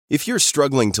If you're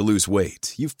struggling to lose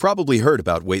weight, you've probably heard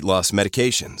about weight loss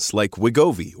medications like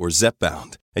Wegovy or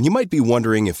Zepbound, and you might be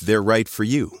wondering if they're right for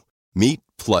you. Meet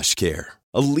PlushCare,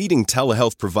 a leading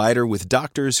telehealth provider with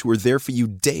doctors who are there for you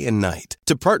day and night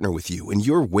to partner with you in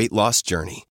your weight loss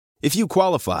journey. If you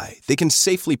qualify, they can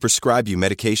safely prescribe you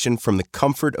medication from the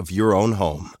comfort of your own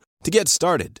home. To get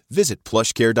started, visit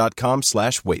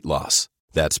plushcare.com/weight-loss.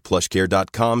 That's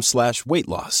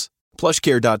plushcare.com/weight-loss.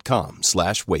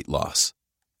 plushcare.com/weight-loss.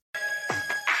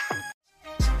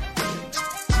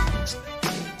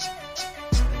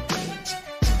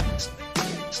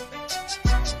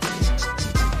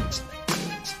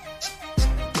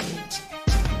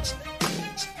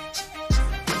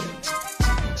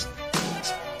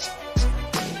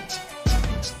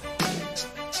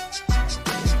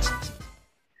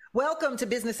 Welcome to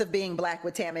Business of Being Black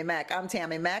with Tammy Mack. I'm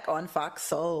Tammy Mack on Fox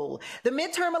Soul. The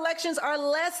midterm elections are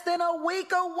less than a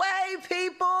week away,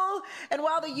 people. And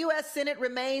while the U.S. Senate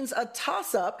remains a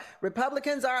toss-up,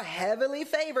 Republicans are heavily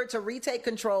favored to retake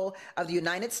control of the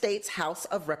United States House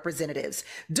of Representatives.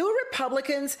 Do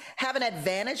Republicans have an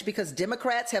advantage because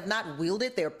Democrats have not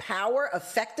wielded their power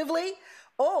effectively?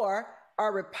 Or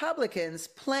are Republicans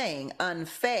playing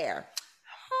unfair?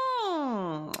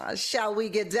 Shall we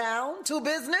get down to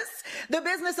business? The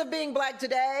business of being black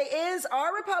today is,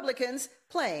 are Republicans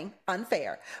playing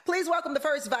unfair? Please welcome the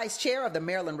first vice chair of the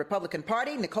Maryland Republican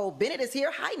Party. Nicole Bennett is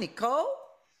here. Hi, Nicole.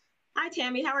 Hi,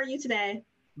 Tammy. How are you today?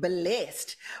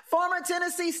 Blessed. Former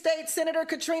Tennessee State Senator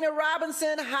Katrina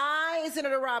Robinson. Hi,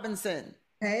 Senator Robinson.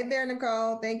 Hey there,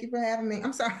 Nicole. Thank you for having me.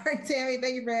 I'm sorry, Tammy.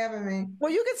 Thank you for having me.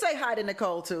 Well, you can say hi to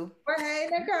Nicole, too. Well, hey,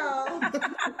 Nicole.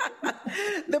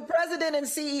 The president and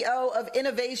CEO of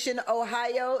Innovation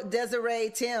Ohio,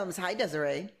 Desiree Timms. Hi,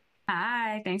 Desiree.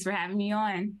 Hi. Thanks for having me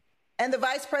on. And the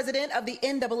vice president of the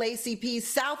NAACP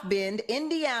South Bend,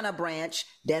 Indiana branch,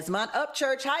 Desmond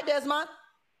Upchurch. Hi, Desmond.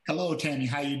 Hello, Tammy.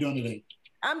 How are you doing today?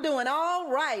 I'm doing all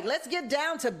right. Let's get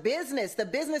down to business, the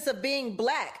business of being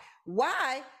black.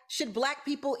 Why should black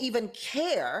people even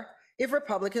care if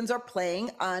Republicans are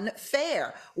playing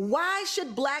unfair? Why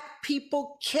should black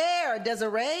people care,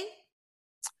 Desiree?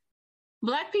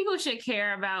 Black people should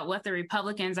care about what the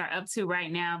Republicans are up to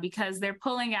right now because they're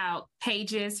pulling out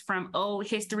pages from old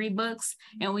history books,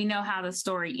 and we know how the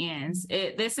story ends.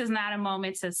 This is not a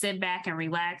moment to sit back and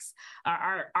relax.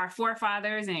 Our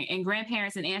forefathers and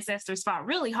grandparents and ancestors fought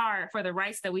really hard for the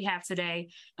rights that we have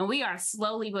today, and we are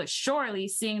slowly but surely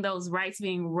seeing those rights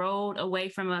being rolled away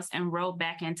from us and rolled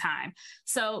back in time.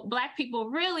 So Black people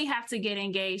really have to get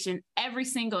engaged in every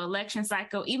single election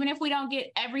cycle, even if we don't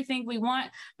get everything we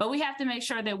want, but we have to make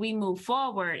sure that we move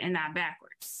forward and not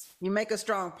backwards. You make a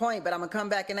strong point, but I'm going to come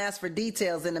back and ask for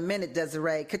details in a minute,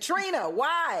 Desiree. Katrina,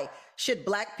 why should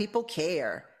black people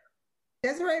care?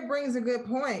 Desiree brings a good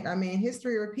point. I mean,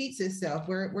 history repeats itself.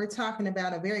 We're talking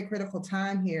about a very critical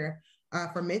time here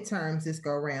for midterms this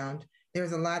go round.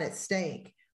 There's a lot at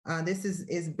stake. This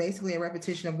is basically a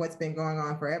repetition of what's been going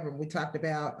on forever. We talked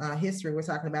about history. We're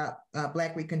talking about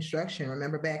Black Reconstruction.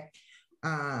 Remember back,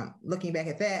 looking back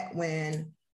at that,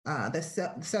 when the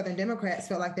Southern Democrats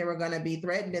felt like they were going to be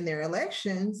threatened in their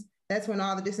elections. That's when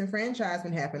all the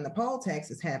disenfranchisement happened, the poll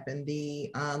taxes happened,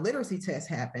 the literacy test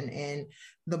happened, and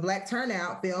the Black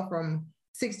turnout fell from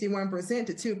 61%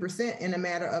 to 2% in a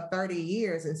matter of 30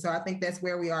 years. And so I think that's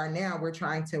where we are now. We're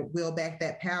trying to wheel back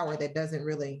that power that doesn't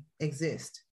really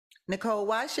exist. Nicole,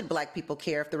 why should black people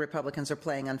care if the Republicans are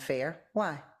playing unfair?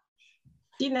 Why?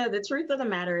 You know, the truth of the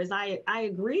matter is I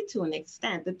agree to an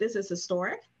extent that this is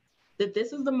historic, that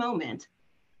this is the moment,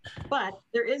 but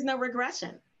there is no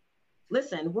regression.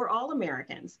 Listen, we're all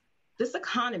Americans. This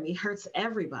economy hurts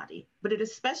everybody, but it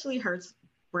especially hurts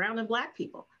brown and Black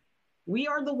people. We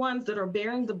are the ones that are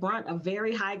bearing the brunt of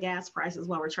very high gas prices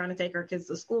while we're trying to take our kids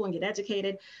to school and get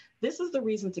educated. This is the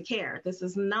reason to care. This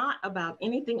is not about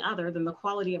anything other than the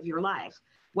quality of your life.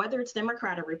 Whether it's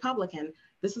Democrat or Republican,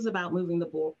 this is about moving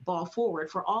the ball forward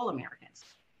for all Americans.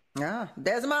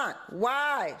 Desmond,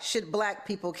 why should black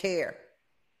people care?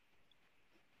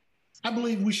 I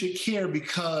believe we should care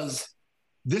because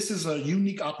this is a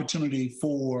unique opportunity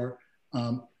for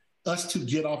us to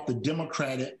get off the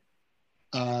Democratic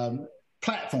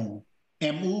platform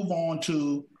and move on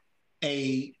to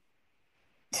a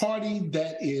party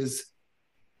that is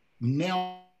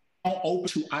now open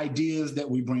to ideas that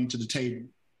we bring to the table.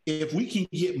 If we can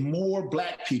get more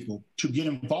Black people to get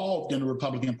involved in the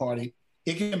Republican Party,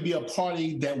 it can be a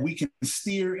party that we can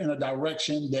steer in a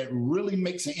direction that really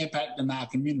makes an impact in our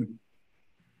community.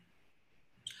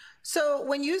 So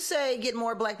when you say get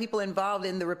more Black people involved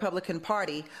in the Republican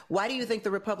Party, why do you think the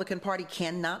Republican Party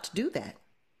cannot do that?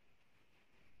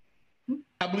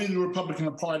 I believe the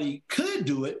Republican Party could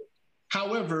do it.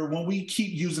 However, when we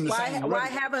keep using the same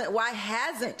rhetoric, why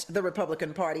hasn't the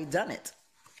Republican Party done it?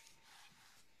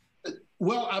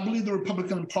 Well, I believe the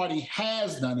Republican Party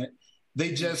has done it.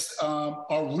 They just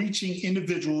are reaching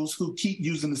individuals who keep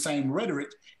using the same rhetoric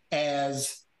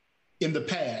as in the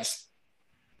past.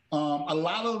 A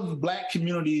lot of Black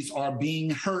communities are being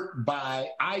hurt by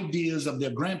ideas of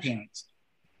their grandparents.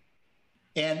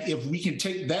 And if we can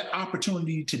take that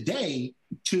opportunity today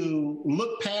to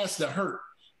look past the hurt,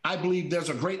 I believe there's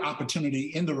a great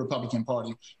opportunity in the Republican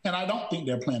Party. And I don't think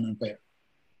they're playing unfair.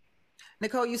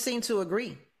 Nicole, you seem to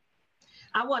agree.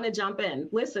 I want to jump in.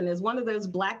 Listen, as one of those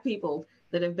Black people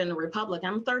that have been a Republican,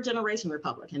 I'm third generation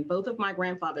Republican. Both of my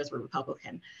grandfathers were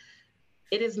Republican.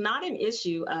 It is not an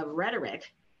issue of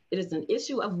rhetoric. It is an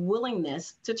issue of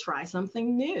willingness to try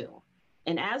something new.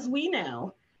 And as we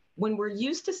know, when we're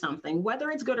used to something,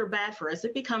 whether it's good or bad for us,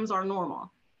 it becomes our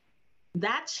normal.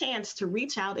 That chance to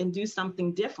reach out and do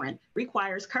something different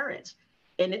requires courage.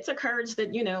 And it's a courage that,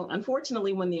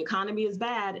 unfortunately, when the economy is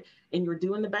bad and you're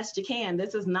doing the best you can,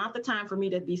 this is not the time for me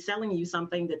to be selling you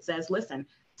something that says, listen,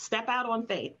 step out on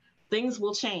faith. Things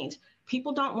will change.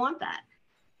 People don't want that.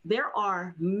 There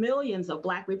are millions of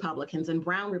Black Republicans and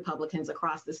brown Republicans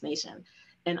across this nation.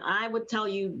 And I would tell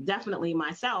you definitely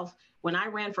myself, when I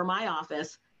ran for my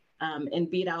office and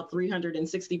beat out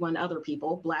 361 other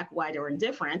people, Black, white, or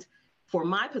indifferent, for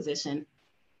my position,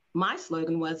 my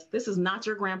slogan was, this is not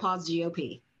your grandpa's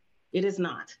GOP. It is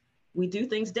not. We do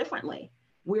things differently.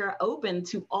 We are open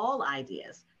to all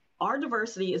ideas. Our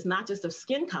diversity is not just of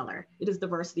skin color, it is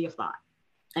diversity of thought.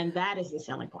 And that is the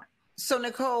selling point. So,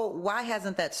 Nicole, why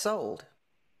hasn't that sold?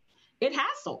 It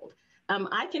has sold.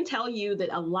 I can tell you that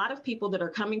a lot of people that are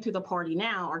coming to the party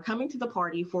now are coming to the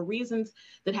party for reasons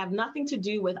that have nothing to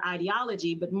do with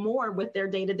ideology, but more with their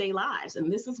day-to-day lives.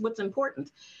 And this is what's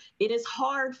important. It is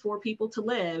hard for people to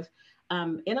live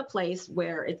in a place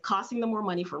where it's costing them more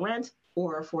money for rent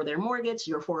or for their mortgage.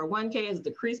 Your 401k is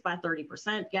decreased by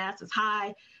 30%. Gas is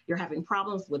high. You're having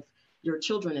problems with your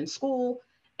children in school.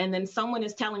 And then someone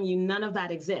is telling you none of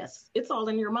that exists. It's all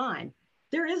in your mind.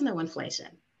 There is no inflation.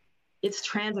 It's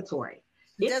transitory.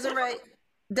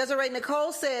 Desiree,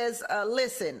 Nicole says,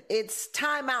 listen, it's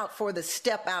time out for the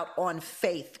Step Out on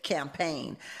Faith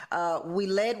campaign. We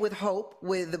led with hope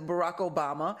with Barack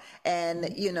Obama,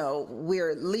 and,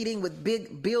 we're leading with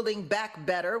Building Back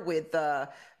Better with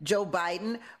Joe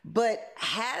Biden. But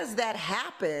has that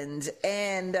happened?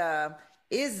 And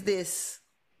is this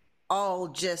all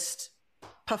just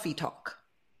puffy talk?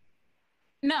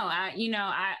 No,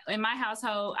 in my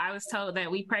household, I was told that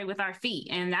we pray with our feet.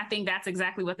 And I think that's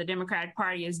exactly what the Democratic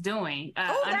Party is doing.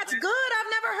 That's good.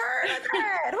 I've never heard of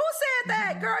that. Who said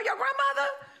that, girl? Your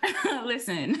grandmother?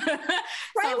 Listen.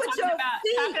 Pray with your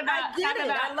feet. I get it.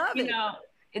 I love it.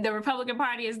 The Republican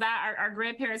Party is not our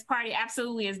grandparents' party.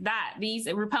 Absolutely is not. These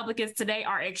Republicans today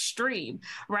are extreme,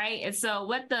 right? And so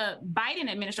what the Biden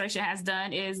administration has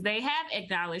done is they have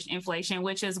acknowledged inflation,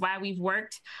 which is why we've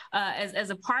worked as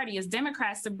a party, as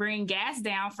Democrats, to bring gas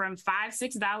down from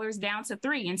 $5-6 down to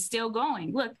 $3 and still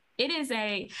going. Look, it is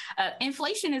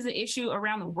inflation is an issue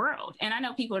around the world. And I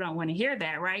know people don't want to hear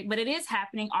that, right? But it is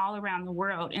happening all around the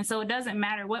world. And so it doesn't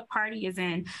matter what party is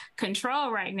in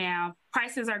control right now.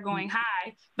 Prices are going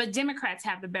high, but Democrats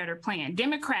have the better plan.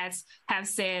 Democrats have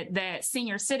said that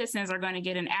senior citizens are going to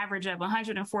get an average of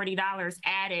 $140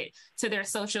 added to their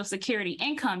Social Security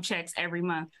income checks every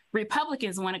month.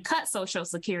 Republicans want to cut Social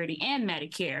Security and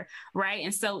Medicare, right?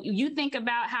 And so you think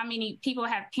about how many people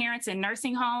have parents in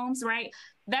nursing homes, right?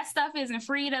 That stuff isn't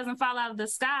free. It doesn't fall out of the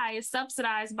sky. It's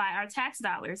subsidized by our tax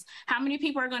dollars. How many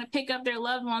people are going to pick up their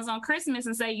loved ones on Christmas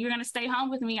and say, you're going to stay home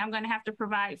with me. I'm going to have to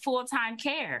provide full-time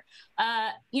care.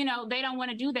 They don't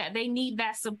want to do that. They need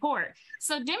that support.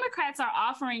 So Democrats are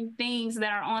offering things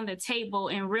that are on the table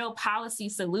and real policy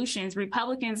solutions.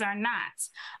 Republicans are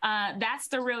not. That's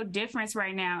the real difference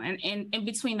right now in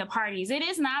between the parties. It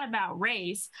is not about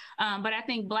race, but I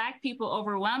think Black people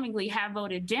overwhelmingly have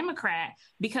voted Democrat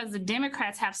because the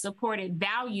Democrats have supported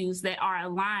values that are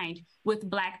aligned with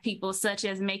Black people, such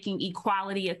as making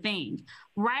equality a thing.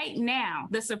 Right now,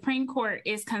 the Supreme Court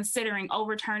is considering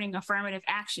overturning affirmative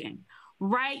action.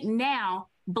 Right now,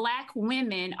 Black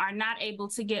women are not able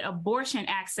to get abortion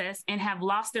access and have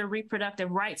lost their reproductive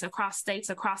rights across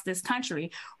states across this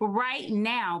country. Right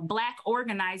now, Black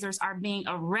organizers are being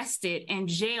arrested and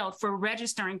jailed for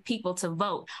registering people to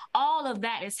vote. All of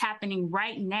that is happening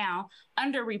right now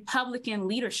under Republican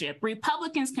leadership.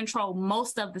 Republicans control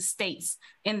most of the states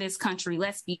in this country,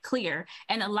 let's be clear.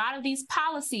 And a lot of these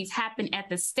policies happen at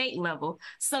the state level.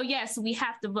 So yes, we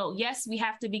have to vote. Yes, we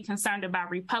have to be concerned about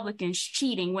Republicans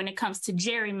cheating when it comes to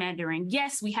gerrymandering.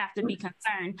 Yes, we have to be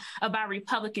concerned about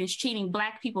Republicans cheating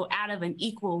Black people out of an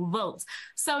equal vote.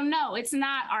 So no, it's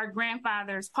not our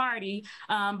grandfather's party.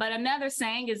 But another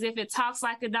saying is, if it talks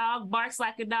like a dog, barks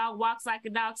like a dog, walks like a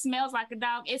dog, smells like a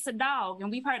dog, it's a dog.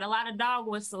 And we've heard a lot of dog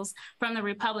whistles from the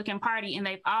Republican Party, and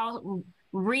they've all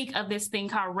reek of this thing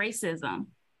called racism.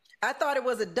 I thought it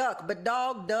was a duck, but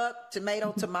dog, duck,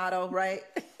 tomato, tomato, right?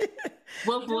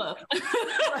 Woof, woof.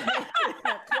 Right.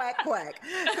 Quack, quack.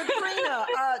 Katrina,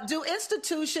 do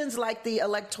institutions like the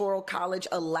Electoral College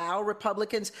allow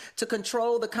Republicans to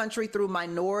control the country through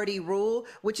minority rule,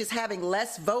 which is having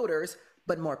less voters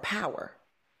but more power?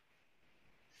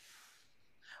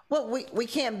 Well, we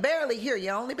can barely hear you,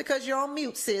 only because you're on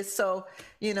mute, sis. So,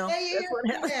 you know.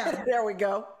 There we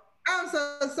go. I'm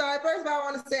so sorry. First of all,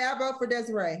 I want to say I vote for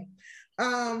Desiree.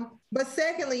 But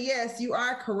secondly, yes, you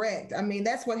are correct. I mean,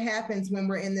 that's what happens when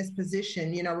we're in this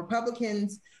position. You know,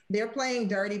 Republicans, they're playing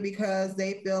dirty because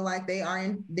they feel like they are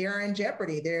in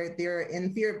jeopardy. They're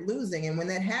in fear of losing. And when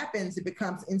that happens, it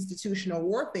becomes institutional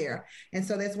warfare. And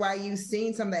so that's why you've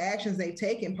seen some of the actions they've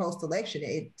taken post-election.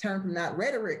 It turned from not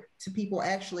rhetoric to people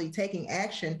actually taking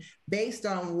action based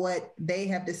on what they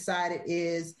have decided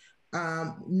is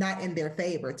not in their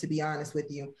favor, to be honest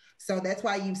with you. So that's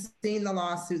why you've seen the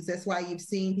lawsuits. That's why you've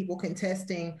seen people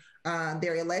contesting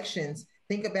their elections.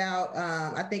 Think about,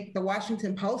 I think the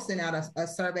Washington Post sent out a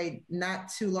survey not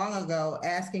too long ago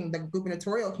asking the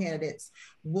gubernatorial candidates,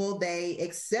 will they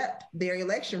accept their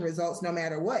election results no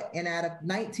matter what? And out of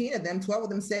 19 of them, 12 of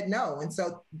them said no. And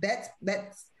so that's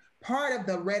part of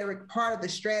the rhetoric, part of the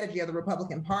strategy of the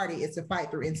Republican Party is to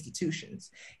fight through institutions.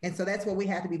 And so that's what we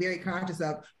have to be very conscious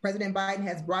of. President Biden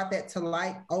has brought that to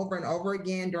light over and over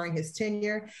again during his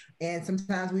tenure. And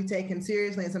sometimes we take him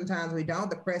seriously and sometimes we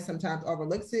don't. The press sometimes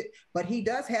overlooks it, but he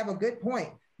does have a good point.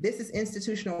 This is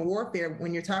institutional warfare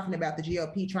when you're talking about the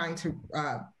GOP trying to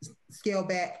scale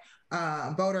back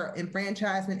voter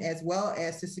enfranchisement as well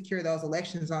as to secure those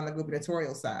elections on the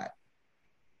gubernatorial side.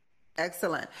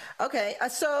 Excellent. Okay,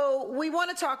 so we want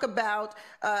to talk about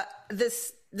the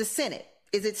Senate.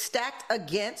 Is it stacked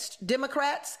against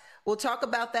Democrats? We'll talk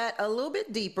about that a little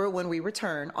bit deeper when we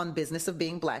return on Business of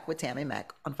Being Black with Tammy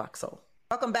Mack on Fox Soul.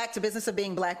 Welcome back to Business of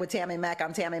Being Black with Tammy Mack.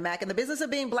 I'm Tammy Mack, and the business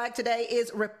of being Black today is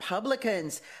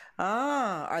Republicans.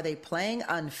 Are they playing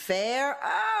unfair?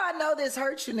 I know this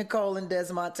hurts you, Nicole and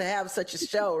Desmond, to have such a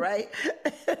show, right?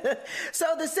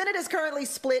 So the Senate is currently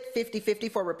split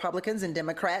 50-50 for Republicans and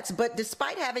Democrats, but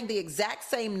despite having the exact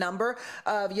same number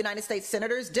of United States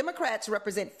senators, Democrats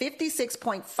represent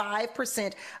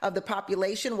 56.5% of the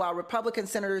population, while Republican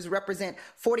senators represent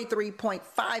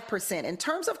 43.5%. In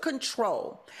terms of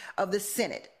control of the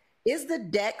Senate, is the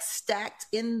deck stacked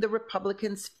in the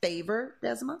Republicans' favor,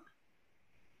 Desmond?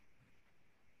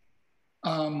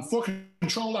 For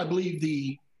control, I believe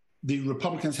the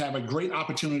Republicans have a great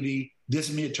opportunity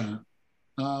this midterm.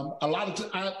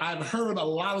 I've heard a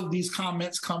lot of these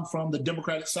comments come from the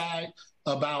Democratic side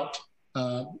about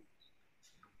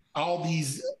all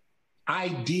these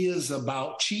ideas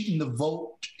about cheating the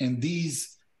vote and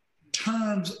these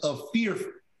terms of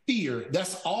fear.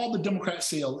 That's all the Democrats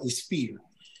sell is fear.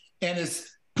 And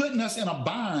it's putting us in a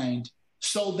bind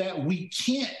so that we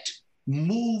can't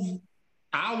move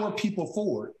our people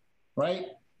forward, right?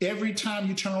 Every time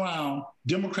you turn around,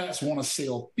 Democrats want to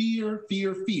sell fear,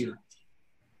 fear, fear.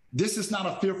 This is not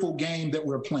a fearful game that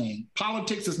we're playing.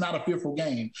 Politics is not a fearful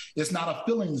game. It's not a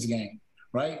feelings game,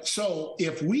 right? So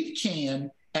if we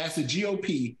can, as the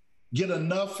GOP, get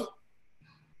enough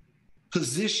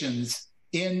positions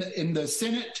in the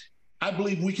Senate, I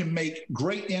believe we can make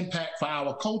great impact for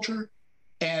our culture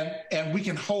and we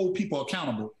can hold people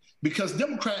accountable. Because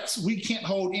Democrats, we can't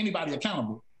hold anybody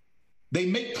accountable. They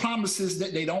make promises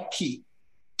that they don't keep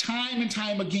time and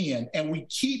time again. And we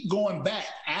keep going back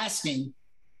asking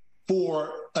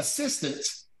for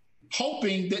assistance,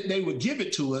 hoping that they would give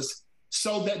it to us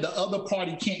so that the other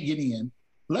party can't get in.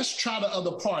 Let's try the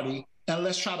other party and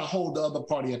let's try to hold the other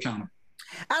party accountable.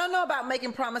 I don't know about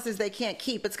making promises they can't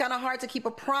keep. It's kind of hard to keep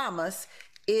a promise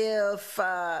if,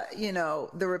 the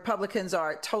Republicans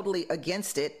are totally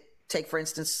against it. Take, for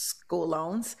instance, school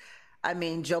loans. I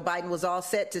mean, Joe Biden was all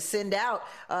set to send out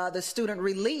the student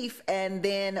relief, and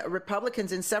then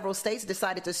Republicans in several states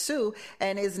decided to sue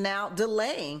and is now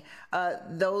delaying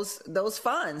those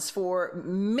funds for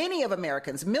many of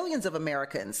Americans, millions of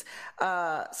Americans.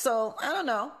 So I don't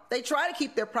know. They try to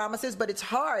keep their promises, but it's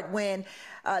hard when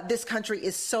this country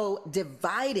is so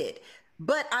divided.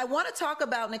 But I want to talk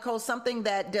about, Nicole, something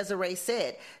that Desiree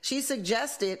said. She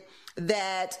suggested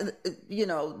that,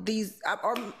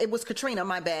 or it was Katrina,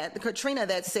 my bad, Katrina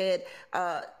that said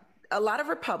a lot of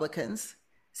Republicans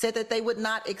said that they would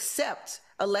not accept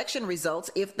election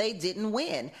results if they didn't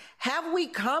win. Have we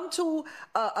come to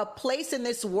a place in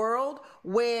this world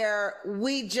where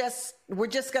we're just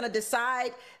going to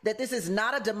decide that this is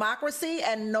not a democracy,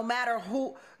 and no matter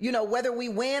who, whether we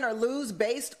win or lose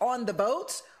based on the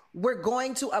votes, we're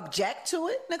going to object to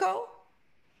it, Nicole?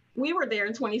 We were there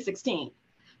in 2016.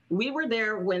 We were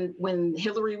there when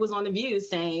Hillary was on The View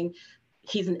saying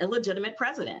he's an illegitimate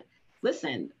president.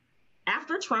 Listen,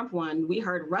 after Trump won, we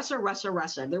heard Russia, Russia,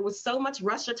 Russia. There was so much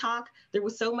Russia talk. There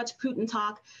was so much Putin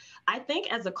talk. I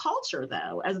think as a culture,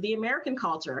 though, as the American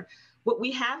culture, what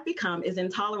we have become is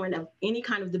intolerant of any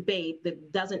kind of debate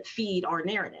that doesn't feed our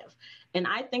narrative. And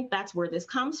I think that's where this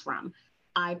comes from.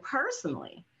 I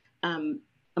personally, I'm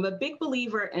a big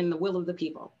believer in the will of the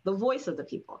people, the voice of the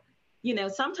people.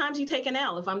 Sometimes you take an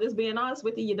L. If I'm just being honest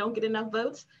with you, you don't get enough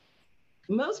votes.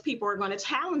 Most people are going to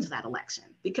challenge that election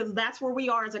because that's where we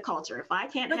are as a culture. If I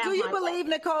can't have do you believe,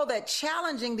 Nicole, that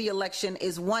challenging the election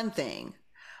is one thing,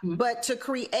 but to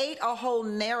create a whole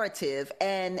narrative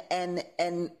and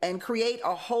create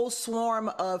a whole swarm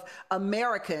of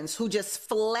Americans who just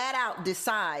flat out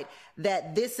decide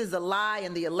that this is a lie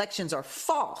and the elections are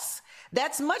false,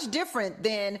 that's much different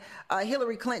than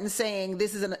Hillary Clinton saying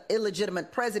this is an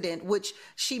illegitimate president, which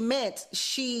she meant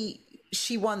she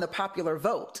won the popular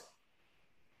vote.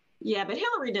 Yeah, but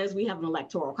Hillary knows we have an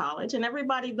electoral college, and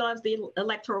everybody loves the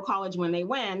electoral college when they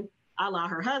win, a la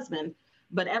her husband.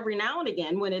 But every now and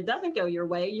again, when it doesn't go your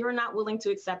way, you're not willing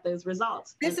to accept those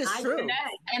results. This is true.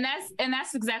 And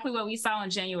that's exactly what we saw on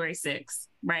January 6th,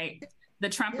 right? The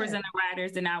Trumpers and the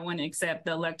Riders did not want to accept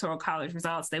the electoral college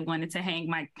results. They wanted to hang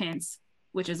Mike Pence,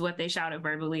 which is what they shouted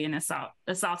verbally, and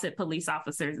assaulted police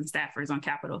officers and staffers on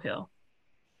Capitol Hill.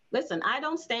 Listen, I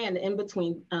don't stand in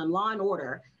between law and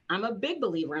order. I'm a big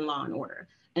believer in law and order.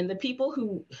 And the people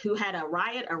who had a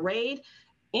riot, a raid,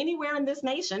 anywhere in this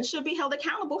nation should be held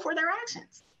accountable for their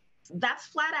actions. That's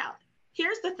flat out.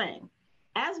 Here's the thing.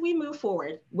 As we move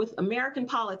forward with American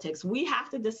politics, we have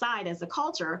to decide as a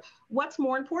culture what's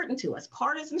more important to us,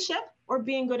 partisanship or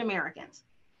being good Americans.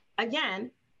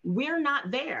 Again, we're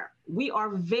not there. We are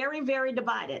very, very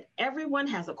divided. Everyone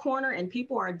has a corner and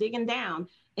people are digging down,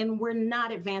 and we're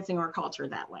not advancing our culture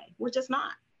that way. We're just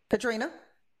not. Katrina?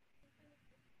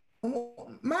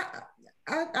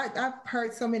 I've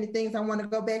heard so many things I want to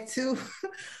go back to.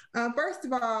 First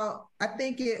of all, I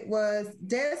think it was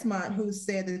Desmond who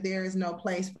said that there is no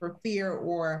place for fear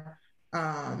or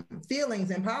feelings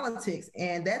in politics.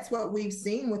 And that's what we've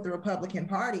seen with the Republican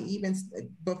Party, even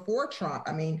before Trump.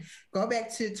 I mean, go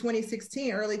back to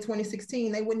 2016, early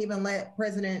 2016, they wouldn't even let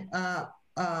President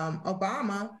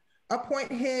Obama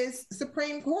appoint his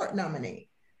Supreme Court nominee.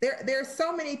 There are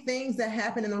so many things that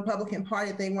happen in the Republican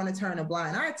Party that they want to turn a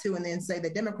blind eye to and then say the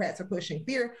Democrats are pushing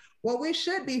fear. Well, we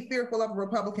should be fearful of the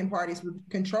Republican Party's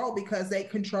control because they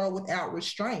control without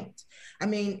restraint. I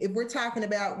mean, if we're talking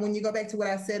about, when you go back to what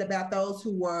I said about those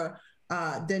who were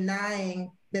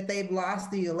denying that they've lost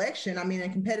the election, I mean,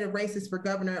 in competitive races for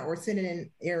governor or Senate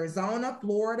in Arizona,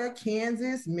 Florida,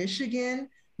 Kansas, Michigan,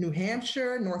 New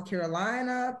Hampshire, North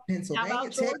Carolina,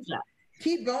 Pennsylvania, Texas.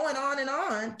 Keep going on and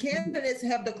on. Candidates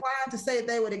have declined to say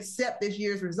they would accept this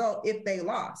year's result if they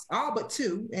lost. All but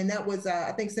two. And that was,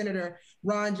 I think, Senator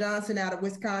Ron Johnson out of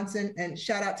Wisconsin. And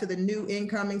shout out to the new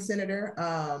incoming Senator,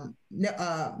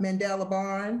 Mandela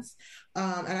Barnes.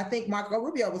 And I think Marco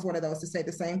Rubio was one of those to say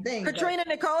the same thing. Katrina,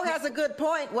 Nicole has a good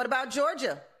point. What about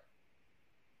Georgia?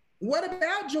 What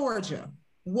about Georgia?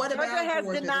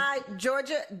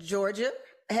 Georgia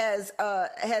has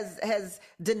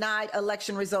denied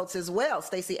election results as well.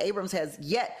 Stacey Abrams has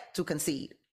yet to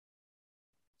concede.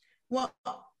 Well,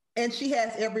 and she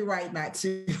has every right not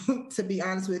to be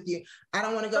honest with you. I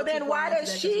don't want to go. So then why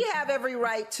does she have every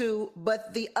right to,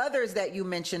 but the others that you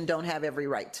mentioned don't have every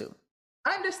right to?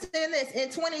 Understand this. In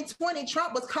 2020,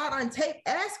 Trump was caught on tape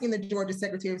asking the Georgia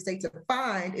Secretary of State to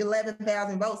find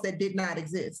 11,000 votes that did not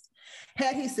exist.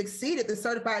 Had he succeeded, the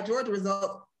certified Georgia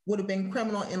result would have been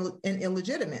criminal and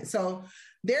illegitimate. So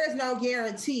there is no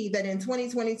guarantee that in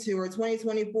 2022 or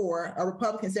 2024, a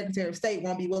Republican Secretary of State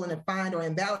won't be willing to find or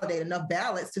invalidate enough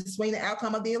ballots to swing the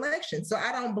outcome of the election. So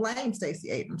I don't blame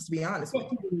Stacey Abrams, to be honest with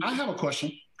you. I have a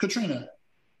question, Katrina.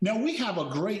 Now we have a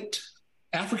great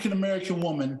African-American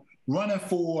woman running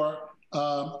for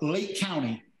Lake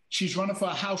County. She's running for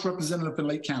a House representative in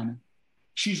Lake County.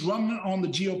 She's running on the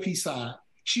GOP side.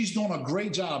 She's doing a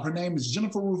great job. Her name is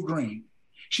Jennifer Ruth Green.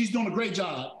 She's doing a great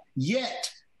job.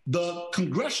 Yet the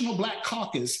Congressional Black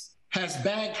Caucus has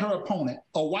bagged her opponent,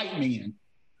 a white man.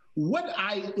 What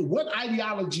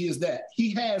ideology is that?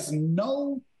 He has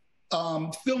no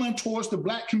feeling towards the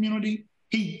Black community.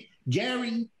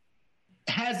 Gary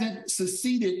hasn't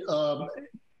succeeded.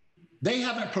 They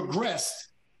haven't progressed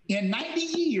in 90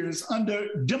 years under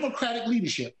Democratic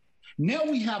leadership. Now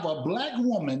we have a Black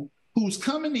woman who's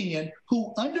coming in,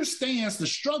 who understands the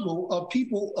struggle of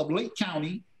people of Lake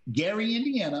County, Gary,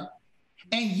 Indiana,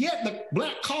 and yet the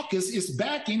Black Caucus is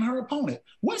backing her opponent.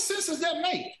 What sense does that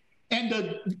make?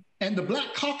 And the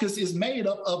Black Caucus is made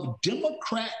up of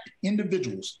Democrat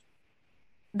individuals.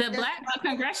 The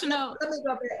congressional. Let me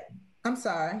go back. I'm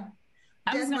sorry.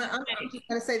 I'm going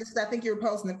to say this because I think you're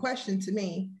posing the question to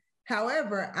me.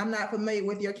 However, I'm not familiar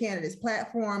with your candidate's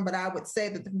platform, but I would say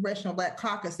that the Congressional Black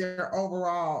Caucus, their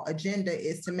overall agenda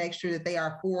is to make sure that they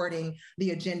are forwarding the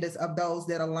agendas of those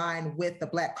that align with the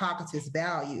Black Caucus's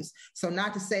values. So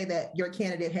not to say that your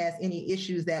candidate has any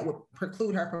issues that would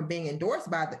preclude her from being endorsed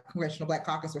by the Congressional Black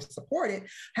Caucus or supported.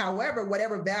 However,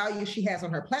 whatever values she has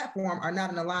on her platform are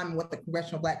not in alignment with what the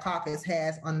Congressional Black Caucus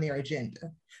has on their agenda.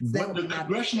 What the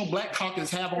Congressional Black Caucus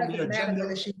have on their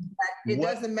agenda? It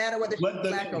doesn't matter whether she's Black or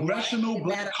white. What the Congressional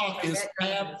Black Caucus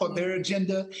have for their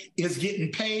agenda is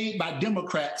getting paid by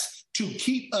Democrats to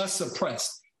keep us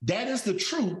suppressed. That is the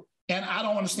truth, and I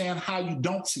don't understand how you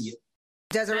don't see it.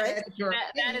 Desiree?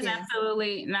 That is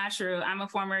absolutely not true. I'm a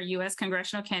former U.S.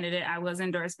 congressional candidate. I was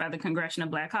endorsed by the Congressional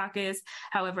Black Caucus.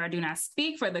 However, I do not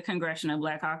speak for the Congressional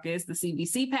Black Caucus, the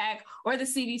CBC PAC, or the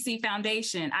CBC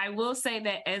Foundation. I will say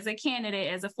that as a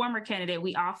candidate, as a former candidate,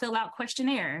 we all fill out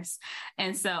questionnaires.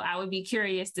 And so I would be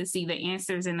curious to see the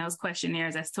answers in those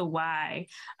questionnaires as to why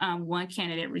one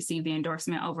candidate received the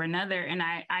endorsement over another. And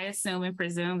I assume and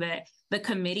presume that the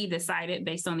committee decided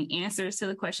based on the answers to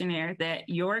the questionnaire that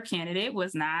your candidate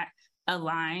was not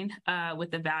aligned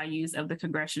with the values of the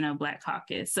Congressional Black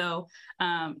Caucus. So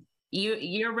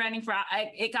you're running for,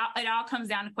 it all comes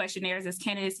down to questionnaires. As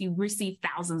candidates, you receive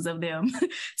thousands of them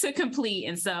to complete.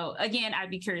 And so again, I'd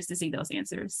be curious to see those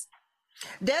answers.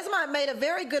 Desmond made a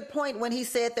very good point when he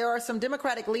said there are some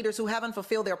Democratic leaders who haven't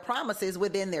fulfilled their promises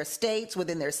within their states,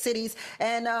 within their cities,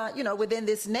 and, within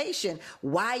this nation.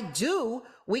 Why do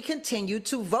we continue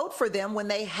to vote for them when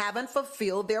they haven't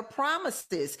fulfilled their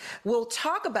promises? We'll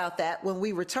talk about that when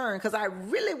we return, because I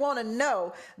really want to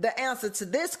know the answer to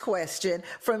this question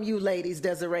from you ladies,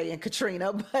 Desiree and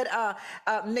Katrina. But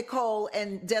Nicole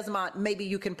and Desmond, maybe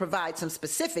you can provide some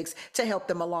specifics to help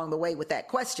them along the way with that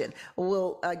question.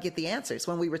 We'll get the answers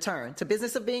when we return to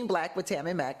Business of Being Black with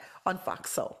Tammy Mack on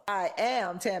Fox Soul. I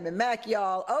am Tammy Mack,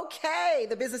 y'all. Okay,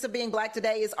 the Business of Being Black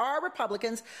today is, are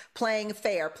Republicans playing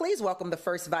fair? Please welcome the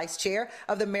first Vice Chair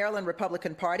of the Maryland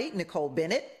Republican Party, Nicole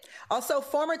Bennett. Also,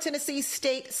 former Tennessee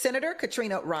State Senator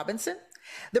Katrina Robinson.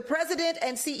 The President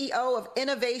and CEO of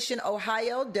Innovation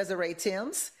Ohio, Desiree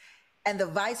Timms. And the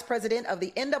Vice President of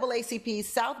the NAACP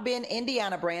South Bend,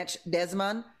 Indiana branch,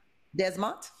 Desmond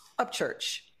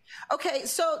Upchurch. Okay,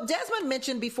 so Desmond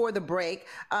mentioned before the break,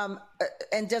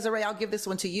 and Desiree, I'll give this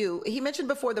one to you. He mentioned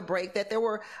before the break that there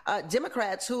were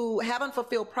Democrats who haven't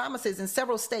fulfilled promises in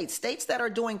several states that are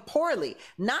doing poorly,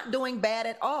 not doing bad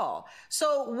at all.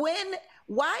 So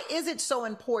why is it so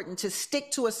important to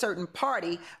stick to a certain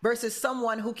party versus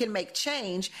someone who can make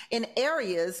change in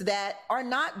areas that are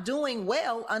not doing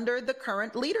well under the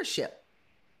current leadership?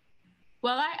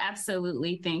 Well, I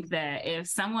absolutely think that if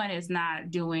someone is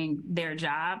not doing their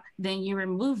job, then you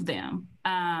remove them.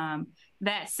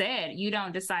 That said, you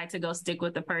don't decide to go stick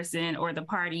with the person or the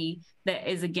party that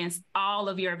is against all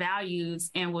of your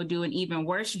values and will do an even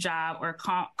worse job or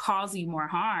cause you more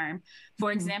harm.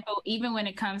 For example, even when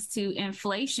it comes to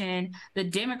inflation, the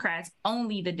Democrats,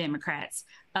 only the Democrats,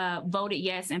 voted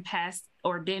yes and passed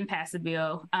or didn't pass the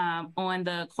bill on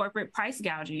the corporate price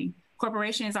gouging.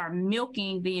 Corporations are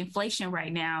milking the inflation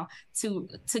right now to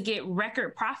get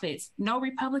record profits. No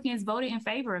Republicans voted in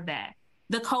favor of that.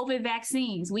 The COVID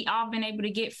vaccines, we all been able to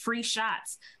get free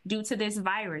shots due to this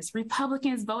virus.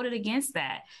 Republicans voted against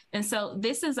that. And so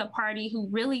this is a party who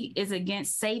really is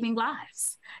against saving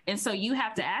lives. And so you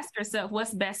have to ask yourself,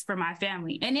 what's best for my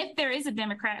family? And if there is a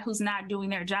Democrat who's not doing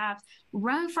their jobs,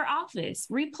 run for office,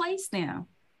 replace them.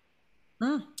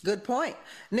 Good point.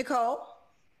 Nicole?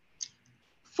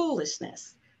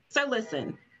 Foolishness. So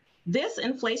listen, this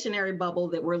inflationary bubble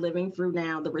that we're living through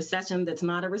now, the recession that's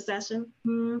not a recession,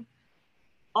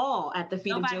 all at the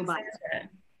feet of Joe Biden.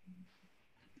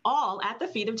 All at the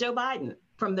feet of Joe Biden.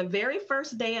 From the very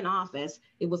first day in office,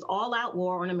 it was all out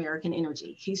war on American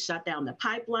energy. He shut down the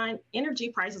pipeline. Energy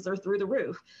prices are through the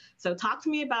roof. So talk to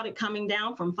me about it coming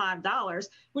down from $5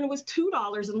 when it was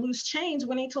 $2 and loose change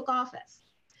when he took office.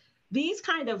 These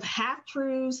kind of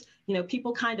half-truths,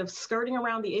 people kind of skirting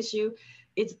around the issue,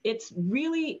 it's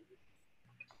really,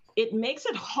 it makes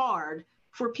it hard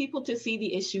for people to see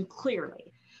the issue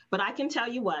clearly. But I can tell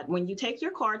you what, when you take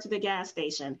your car to the gas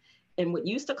station and what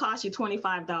used to cost you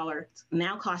 $25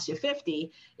 now costs you $50,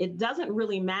 it doesn't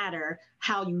really matter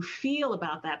how you feel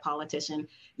about that politician.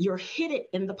 You're hit it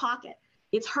in the pocket.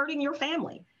 It's hurting your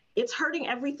family. It's hurting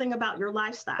everything about your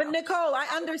lifestyle. But Nicole, I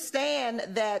understand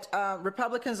that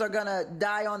Republicans are going to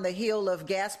die on the heel of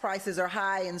gas prices are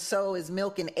high and so is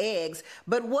milk and eggs.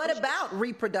 But what about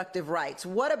reproductive rights?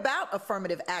 What about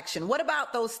affirmative action? What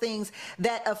about those things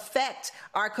that affect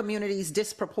our communities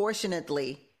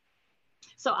disproportionately?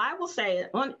 So I will say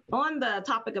on the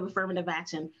topic of affirmative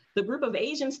action, the group of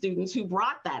Asian students who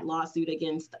brought that lawsuit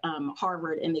against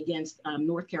Harvard and against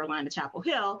North Carolina Chapel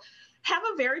Hill have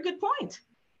a very good point.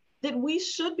 That we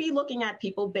should be looking at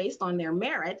people based on their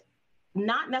merit,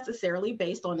 not necessarily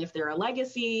based on if they're a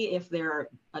legacy, if they're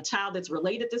a child that's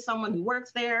related to someone who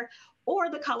works there,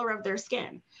 or the color of their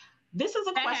skin. This is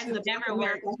a question that never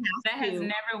worked. That has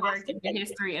never worked in the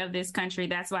history of this country.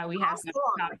 That's why we have the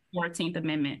 14th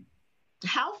Amendment.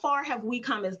 How far have we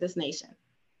come as this nation?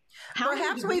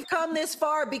 Perhaps we've come this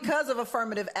far because of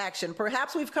affirmative action.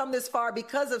 Perhaps we've come this far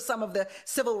because of some of the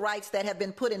civil rights that have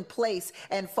been put in place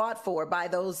and fought for by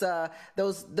the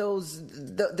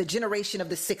generation of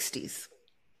the 60s.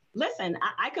 Listen,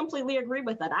 I completely agree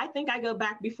with that. I think I go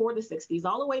back before the 60s,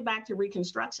 all the way back to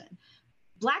Reconstruction.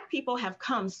 Black people have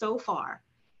come so far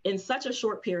in such a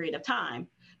short period of time,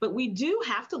 but we do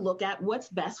have to look at what's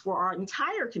best for our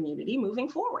entire community moving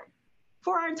forward.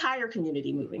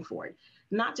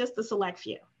 Not just the select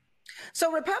few.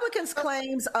 So Republicans'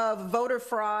 claims of voter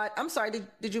fraud, I'm sorry,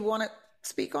 did you want to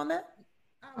speak on that?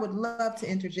 I would love to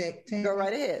interject. Tam. Go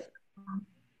right ahead.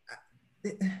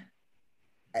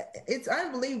 It's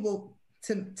unbelievable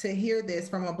to hear this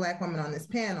from a Black woman on this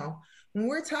panel. When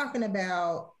we're talking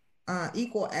about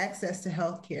equal access to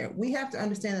healthcare, we have to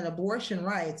understand that abortion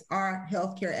rights are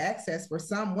healthcare access for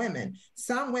some women.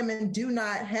 Some women do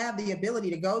not have the ability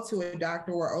to go to a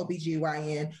doctor or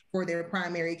OBGYN for their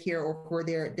primary care or for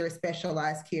their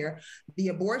specialized care. The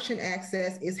abortion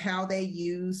access is how they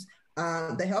use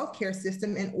the healthcare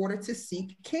system in order to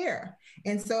seek care.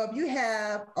 And so if you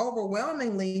have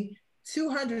overwhelmingly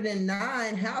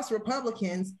 209 House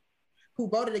Republicans who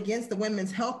voted against the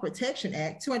Women's Health Protection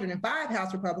Act, 205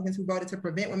 House Republicans who voted to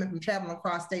prevent women from traveling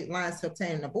across state lines to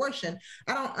obtain an abortion,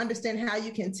 I don't understand how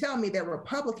you can tell me that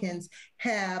Republicans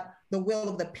have the will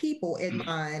of the people in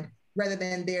mind rather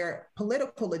than their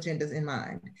political agendas in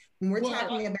mind. When we're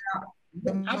talking about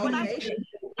the motivation,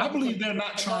 I believe they're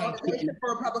not trying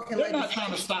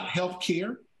to stop health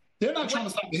care. They're not trying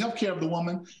to stop the health care of the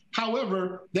woman.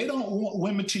 However, they don't want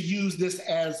women to use this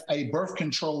as a birth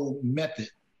control method.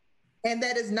 And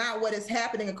that is not what is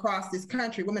happening across this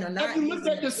country. Women are not. Have you looked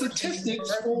at the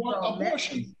statistics for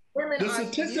abortion? The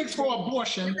statistics for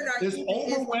abortion is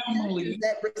overwhelmingly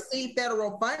that receive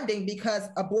federal funding because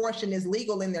abortion is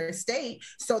legal in their state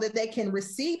so that they can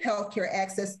receive healthcare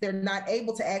access they're not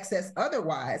able to access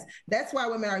otherwise. That's why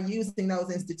women are using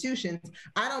those institutions.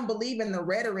 I don't believe in the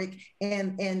rhetoric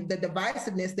and the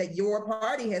divisiveness that your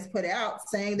party has put out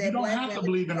saying that you don't have to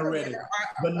believe in the rhetoric.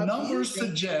 The numbers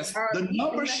suggest, the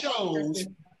number shows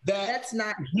that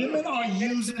women are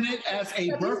using it as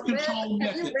a birth control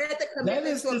method. That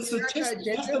is the statistics.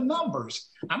 That's the numbers.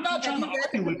 I'm not trying to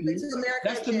argue with you.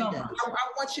 That's the numbers. I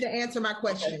want you to answer my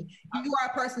question. You are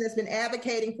a person that's been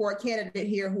advocating for a candidate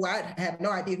here who I have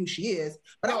no idea who she is.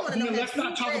 But I want to know. Let's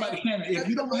not talk about the candidate. If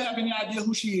you don't have any idea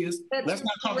who she is, let's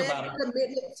not talk about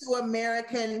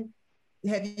it.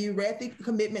 Have you read the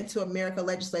Commitment to America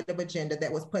legislative agenda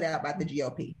that was put out by the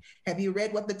GOP? Have you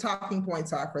read what the talking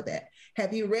points are for that?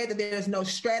 Have you read that there's no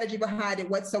strategy behind it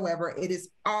whatsoever? It is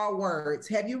all words.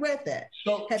 Have you read that?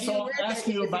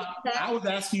 I was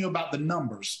asking you about the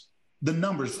numbers. the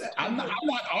numbers. I'm not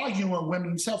arguing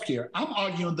women's healthcare. I'm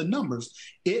arguing the numbers.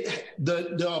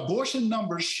 The abortion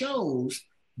numbers shows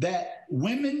that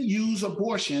women use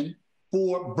abortion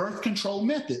for birth control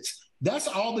methods. That's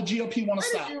all the GOP want to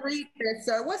stop. Where did you read that,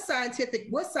 sir? What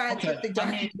scientific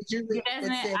document did you read?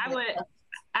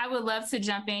 I would love to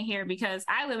jump in here because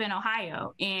I live in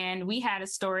Ohio, and we had a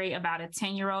story about a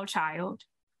 10-year-old child,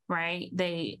 right?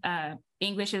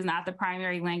 English is not the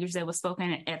primary language that was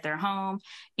spoken at their home,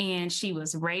 and she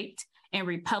was raped, and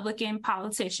Republican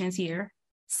politicians here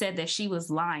said that she was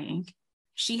lying.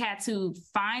 She had to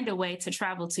find a way to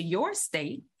travel to your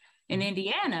state in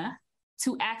Indiana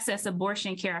to access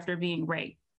abortion care after being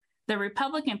raped. The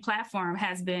Republican platform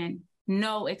has been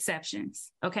no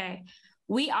exceptions, okay?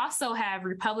 We also have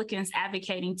Republicans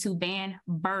advocating to ban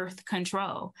birth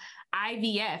control,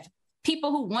 IVF.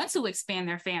 People who want to expand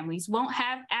their families won't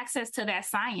have access to that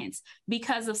science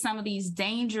because of some of these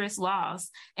dangerous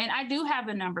laws. And I do have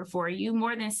a number for you.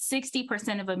 More than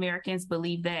 60% of Americans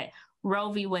believe that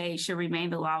Roe v. Wade should remain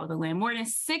the law of the land. More than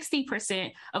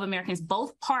 60% of Americans,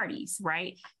 both parties,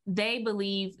 right? They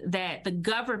believe that the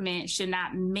government should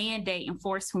not mandate and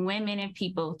force women and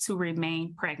people to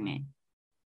remain pregnant.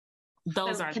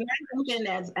 Can I jump in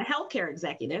as a healthcare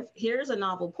executive? Here's a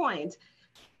novel point.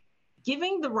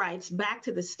 Giving the rights back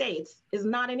to the states is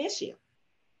not an issue.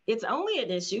 It's only an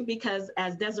issue because,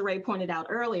 as Desiree pointed out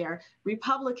earlier,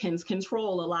 Republicans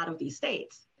control a lot of these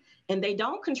states. And they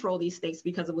don't control these states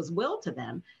because it was willed to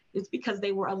them. It's because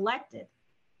they were elected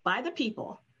by the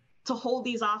people to hold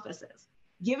these offices.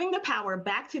 Giving the power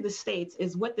back to the states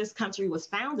is what this country was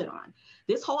founded on.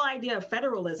 This whole idea of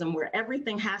federalism, where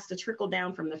everything has to trickle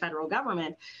down from the federal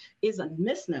government, is a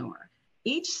misnomer.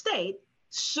 Each state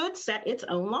should set its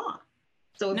own law.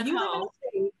 So if you live in a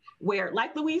state where,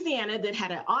 like Louisiana, that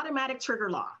had an automatic trigger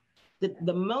law,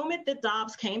 the moment that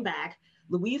Dobbs came back,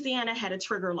 Louisiana had a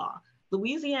trigger law.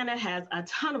 Louisiana has a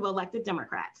ton of elected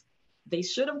Democrats. They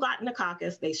should have gotten a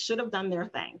caucus. They should have done their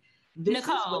thing.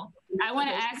 Nicole, I want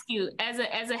to ask you, as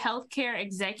a healthcare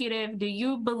executive, do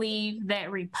you believe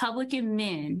that Republican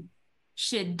men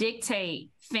should dictate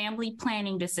family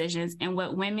planning decisions and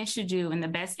what women should do in the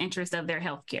best interest of their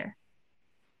healthcare?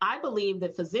 I believe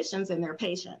that physicians and their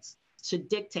patients should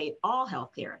dictate all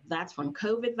healthcare. That's from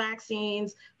COVID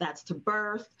vaccines, that's to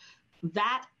birth.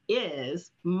 That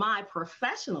is my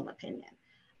professional opinion.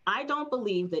 I don't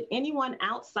believe that anyone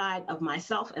outside of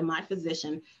myself and my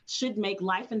physician should make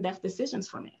life and death decisions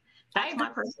for me. That's my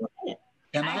personal opinion.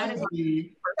 And I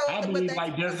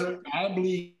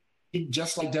believe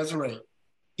just like Desiree,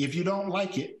 if you don't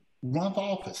like it, run for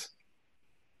office.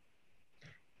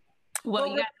 Well,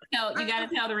 you got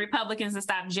to tell the Republicans to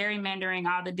stop gerrymandering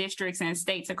all the districts and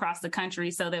states across the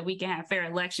country so that we can have fair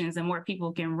elections and more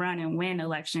people can run and win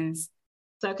elections.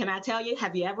 So can I tell you,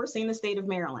 have you ever seen the state of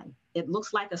Maryland? It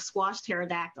looks like a squashed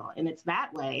pterodactyl, and it's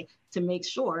that way to make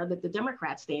sure that the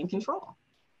Democrats stay in control.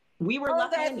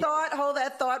 Hold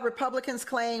that thought. Republicans'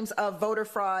 claims of voter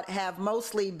fraud have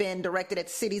mostly been directed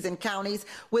at cities and counties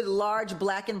with large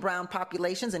Black and brown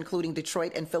populations, including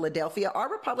Detroit and Philadelphia.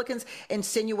 Are Republicans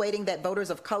insinuating that voters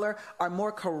of color are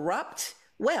more corrupt?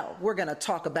 Well, we're going to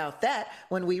talk about that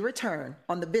when we return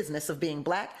on The Business of Being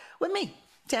Black with me,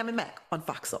 Tammy Mack, on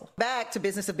Fox Soul. Back to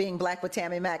Business of Being Black with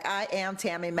Tammy Mack. I am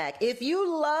Tammy Mack. If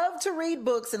you love to read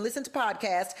books and listen to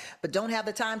podcasts, but don't have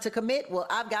the time to commit, well,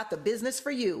 I've got the business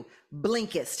for you.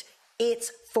 Blinkist.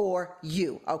 It's for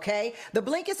you, okay? The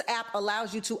Blinkist app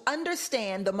allows you to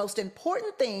understand the most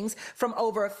important things from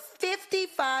over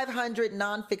 5,500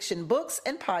 nonfiction books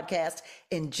and podcasts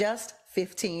in just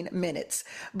 15 minutes.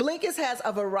 Blinkist has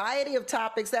a variety of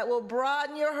topics that will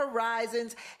broaden your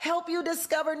horizons, help you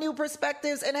discover new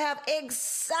perspectives, and have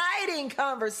exciting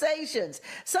conversations.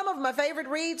 Some of my favorite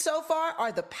reads so far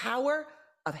are The Power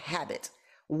of Habit,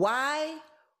 Why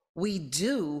We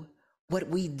Do What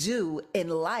We Do in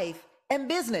Life and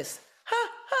Business.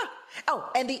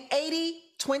 Oh, and the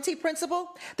 80-20 principle,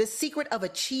 the secret of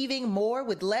achieving more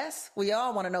with less. We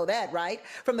all want to know that, right?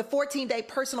 From the 14-day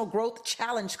personal growth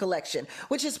challenge collection,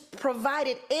 which has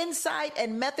provided insight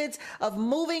and methods of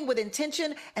moving with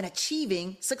intention and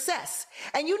achieving success.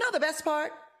 And you know the best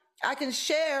part? I can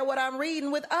share what I'm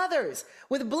reading with others.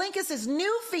 With Blinkist's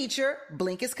new feature,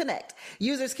 Blinkist Connect,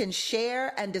 users can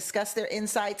share and discuss their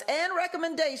insights and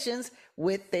recommendations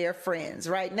with their friends.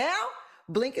 Right now,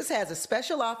 Blinkist has a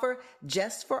special offer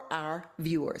just for our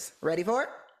viewers. Ready for it?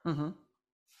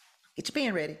 Get your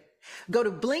pen ready. Go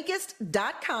to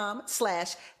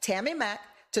Blinkist.com/Tammy Mack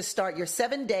to start your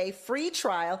 7-day free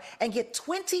trial and get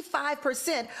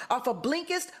 25% off a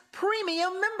Blinkist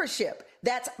premium membership.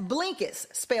 That's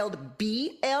Blinkist, spelled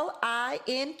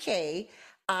BLINKIST,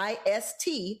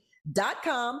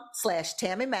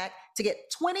 Blinkist.com/TammyMac to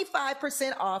get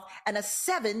 25% off and a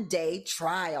 7-day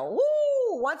trial.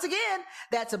 Woo! Once again,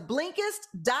 that's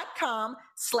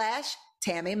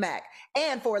Blinkist.com/TammyMac.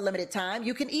 And for a limited time,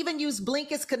 you can even use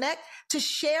Blinkist Connect to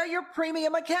share your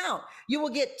premium account. You will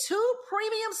get 2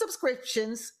 premium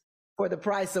subscriptions for the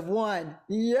price of 1.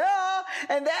 Yeah.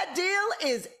 And that deal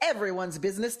is everyone's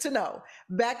business to know.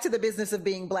 Back to the Business of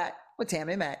Being Black with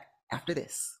Tammy Mack after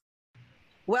this.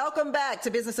 Welcome back to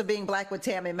Business of Being Black with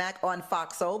Tammy Mack on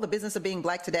Fox Soul. The Business of Being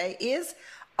Black today is,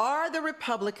 are the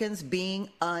Republicans being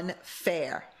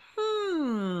unfair?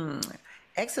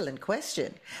 Excellent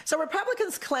question. So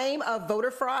Republicans' claim of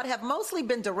voter fraud have mostly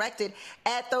been directed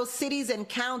at those cities and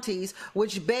counties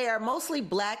which bear mostly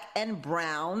Black and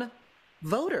brown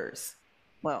voters.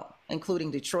 Well,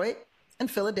 including Detroit and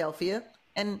Philadelphia,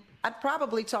 and I'd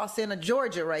probably toss in a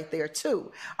Georgia right there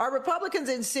too. Are Republicans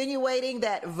insinuating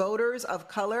that voters of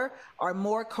color are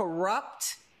more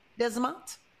corrupt,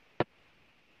 Desmond?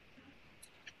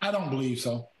 I don't believe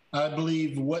so. I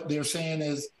believe what they're saying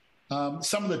is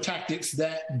some of the tactics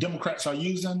that Democrats are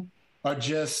using are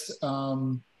just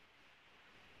not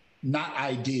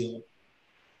ideal.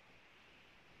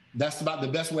 That's about the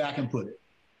best way I can put it.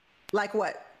 Like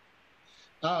what?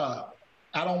 I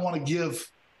don't want to give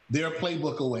their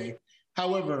playbook away.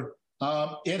 However,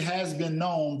 it has been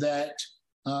known that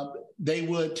they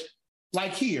would,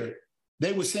 like here,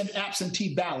 they would send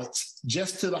absentee ballots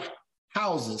just to the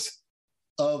houses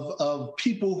of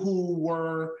people who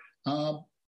were on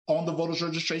the voters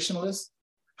registration list.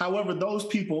 However, those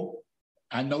people,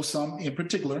 I know some in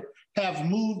particular, have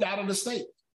moved out of the state.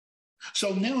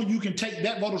 So now you can take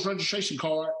that voters registration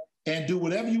card and do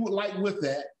whatever you would like with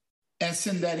that and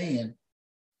send that in.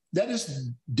 That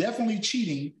is definitely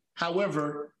cheating.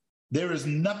 However, there is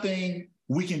nothing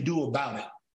we can do about it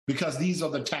because these are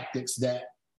the tactics that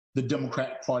the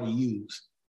Democrat Party use.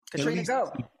 Katrina,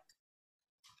 go.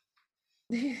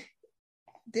 You're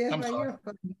funny.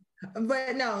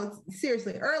 But no,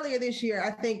 seriously, earlier this year,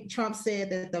 I think Trump said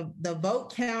that the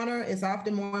vote counter is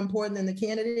often more important than the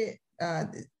candidate.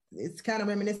 It's kind of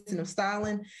reminiscent of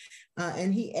Stalin.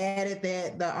 And he added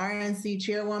that the RNC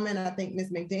chairwoman, I think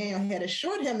Ms. McDaniel, had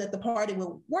assured him that the party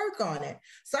will work on it.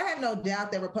 So I have no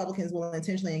doubt that Republicans will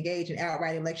intentionally engage in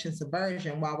outright election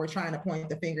subversion while we're trying to point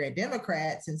the finger at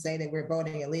Democrats and say that we're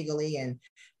voting illegally and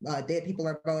dead people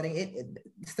are voting.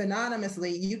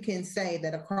 Synonymously, you can say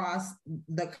that across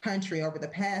the country over the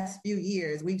past few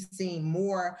years, we've seen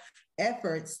more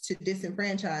efforts to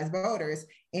disenfranchise voters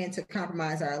and to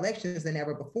compromise our elections than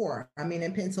ever before. I mean,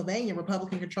 in Pennsylvania,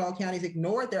 Republican-controlled counties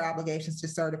ignored their obligations to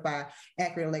certify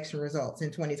accurate election results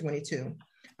in 2022.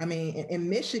 I mean, in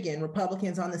Michigan,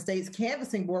 Republicans on the state's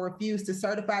canvassing board refused to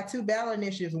certify 2 ballot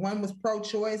initiatives. One was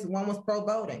pro-choice, one was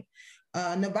pro-voting.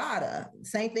 Nevada,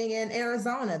 same thing in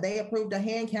Arizona. They approved a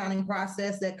hand counting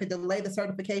process that could delay the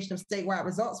certification of statewide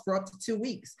results for up to 2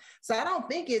 weeks. So I don't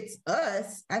think it's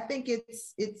us. I think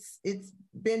it's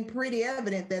been pretty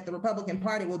evident that the Republican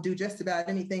Party will do just about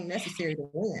anything necessary to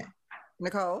win.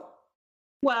 Nicole?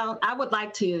 Well, I would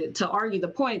like to argue the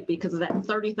point because of that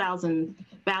 30,000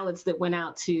 ballots that went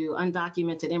out to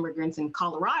undocumented immigrants in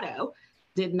Colorado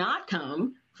did not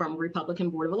come from Republican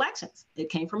Board of Elections. It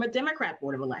came from a Democrat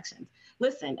Board of Elections.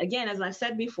 Listen, again, as I've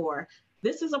said before,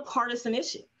 this is a partisan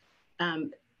issue.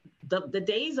 The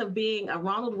days of being a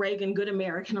Ronald Reagan good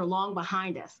American are long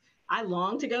behind us. I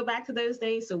long to go back to those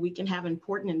days so we can have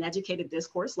important and educated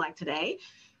discourse like today.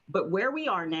 But where we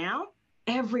are now,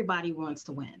 everybody wants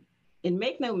to win. And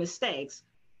make no mistakes,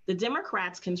 the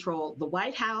Democrats control the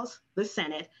White House, the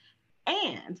Senate,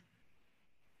 and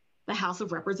the House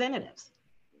of Representatives.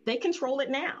 They control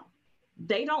it now.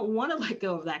 They don't want to let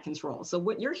go of that control. So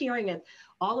what you're hearing is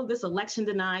all of this election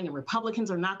denying and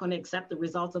Republicans are not going to accept the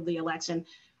results of the election.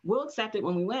 We'll accept it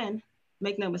when we win.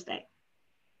 Make no mistake.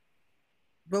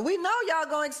 But we know y'all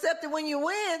going to accept it when you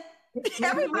win.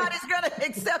 Everybody's going to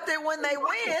accept it when they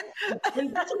win.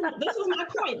 And this is my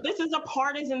point. This is a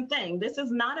partisan thing. This is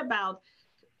not about,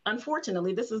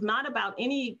 unfortunately, this is not about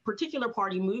any particular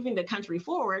party moving the country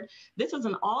forward. This is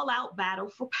an all-out battle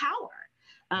for power.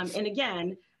 And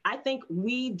again, I think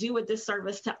we do a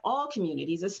disservice to all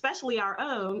communities, especially our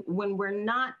own, when we're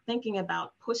not thinking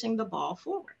about pushing the ball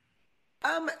forward.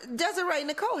 Desiree,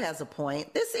 Nicole has a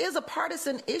point. This is a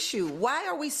partisan issue. Why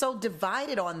are we so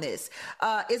divided on this?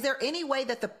 Is there any way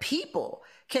that the people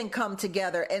can come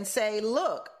together and say,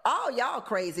 look, all y'all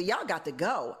crazy, y'all got to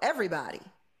go, everybody?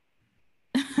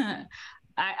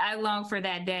 I long for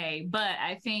that day, but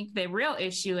I think the real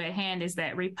issue at hand is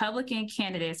that Republican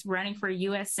candidates running for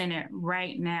U.S. Senate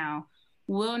right now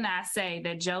will not say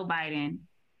that Joe Biden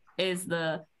is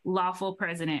the lawful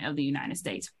president of the United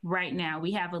States. Right now,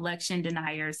 we have election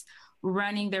deniers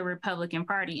running the Republican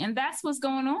Party. And that's what's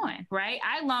going on, right?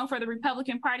 I long for the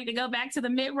Republican Party to go back to the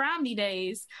Mitt Romney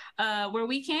days, where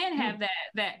we can have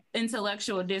that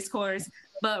intellectual discourse.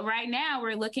 But right now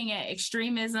we're looking at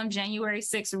extremism, January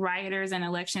 6th rioters and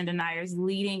election deniers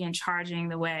leading and charging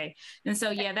the way. And so,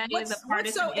 yeah, that is a partisan.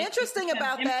 What's so interesting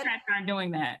about that? Democrats aren't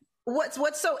doing that.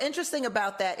 What's so interesting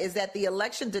about that is that the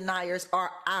election deniers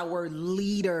are our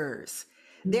leaders.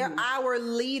 They're our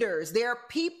leaders. They're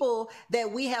people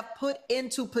that we have put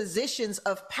into positions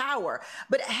of power.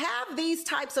 But have these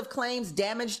types of claims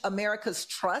damaged America's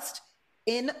trust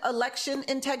in election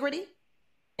integrity?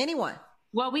 Anyone?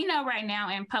 Well, we know right now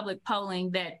in public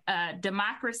polling that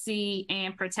democracy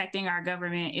and protecting our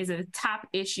government is a top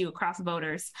issue across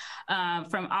voters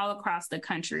from all across the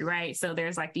country, right? So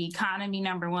there's like the economy,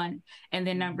 number one, and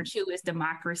then number two is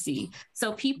democracy.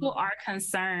 So people are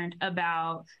concerned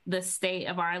about the state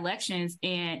of our elections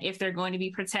and if they're going to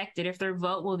be protected, if their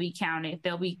vote will be counted, if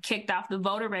they'll be kicked off the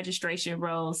voter registration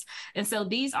rolls. And so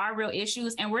these are real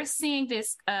issues. And we're seeing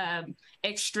this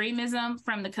extremism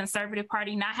from the Conservative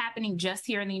Party not happening just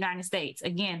here in the United States.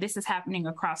 Again, this is happening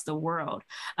across the world.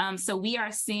 So we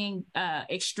are seeing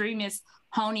extremists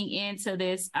honing into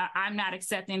this. I'm not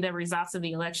accepting the results of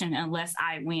the election unless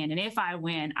I win. And if I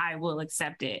win, I will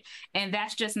accept it. And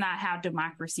that's just not how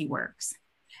democracy works.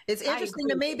 It's interesting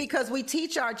to me because we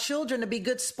teach our children to be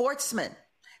good sportsmen,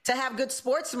 to have good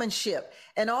sportsmanship.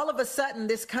 And all of a sudden,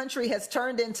 this country has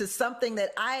turned into something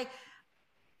that I've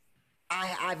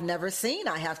never seen.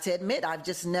 I have to admit, I've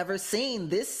just never seen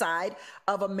this side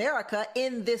of America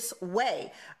in this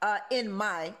way in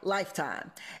my lifetime.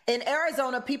 In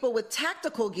Arizona, people with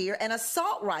tactical gear and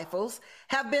assault rifles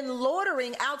have been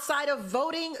loitering outside of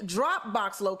voting drop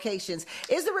box locations.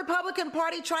 Is the Republican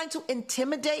Party trying to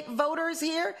intimidate voters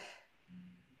here?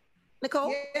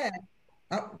 Nicole? Yeah.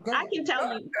 I can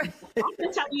tell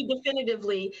you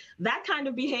definitively that kind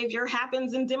of behavior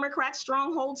happens in Democrat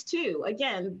strongholds too.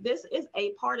 Again, this is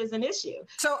a partisan issue.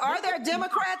 So are there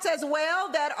Democrats as well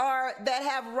that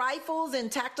have rifles and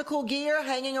tactical gear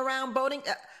hanging around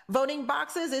voting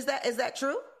boxes? Is that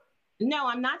true? No,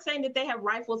 I'm not saying that they have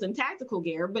rifles and tactical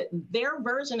gear, but their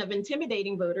version of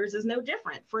intimidating voters is no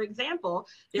different. For example,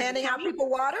 handing out people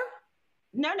water?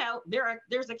 No.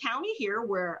 There's a county here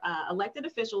where elected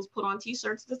officials put on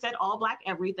T-shirts that said "All Black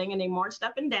Everything," and they marched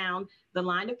up and down the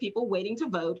line of people waiting to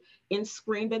vote and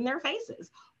screamed in their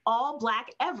faces, "All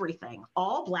Black Everything,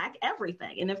 all Black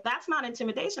everything." And if that's not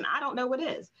intimidation, I don't know what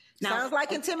is. Now, sounds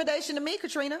like intimidation to me,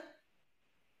 Katrina.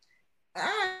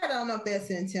 I don't know if that's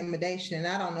intimidation.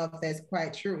 I don't know if that's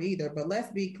quite true either. But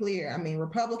let's be clear. I mean,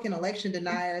 Republican election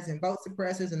deniers and vote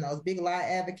suppressors and those big lie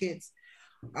advocates,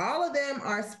 all of them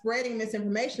are spreading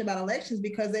misinformation about elections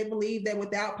because they believe that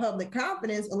without public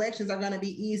confidence, elections are going to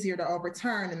be easier to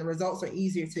overturn and the results are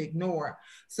easier to ignore.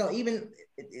 So even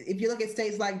if you look at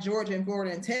states like Georgia and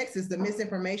Florida and Texas, the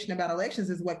misinformation about elections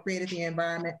is what created the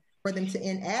environment for them to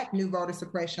enact new voter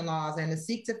suppression laws and to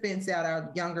seek to fence out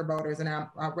our younger voters and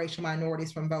our racial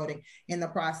minorities from voting in the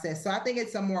process. So I think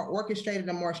it's a more orchestrated,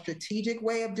 a more strategic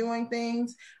way of doing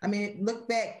things. I mean, look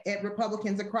back at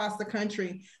Republicans across the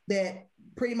country that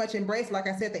pretty much embrace, like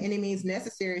I said, the enemy's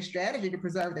necessary strategy to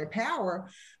preserve their power.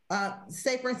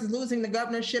 Say, for instance, losing the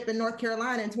governorship in North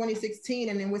Carolina in 2016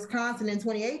 and in Wisconsin in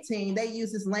 2018, they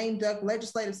used this lame duck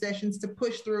legislative sessions to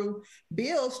push through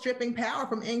bills stripping power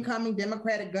from incoming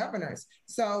Democratic governors.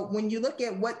 So when you look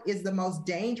at what is the most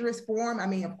dangerous form, I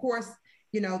mean, of course,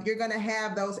 you're going to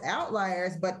have those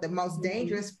outliers, but the most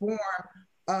dangerous form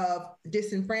of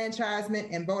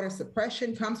disenfranchisement and voter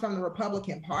suppression comes from the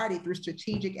Republican Party through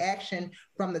strategic action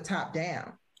from the top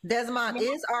down. Desmond,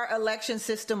 is our election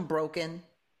system broken?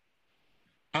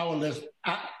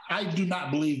 I do not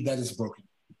believe that it's broken.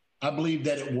 I believe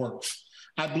that it works.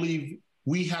 I believe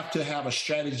we have to have a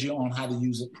strategy on how to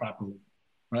use it properly,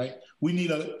 right? We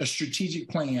need a strategic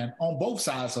plan on both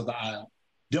sides of the aisle,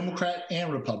 Democrat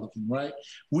and Republican, right?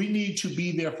 We need to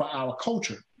be there for our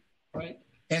culture, right?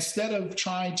 Instead of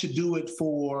trying to do it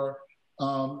for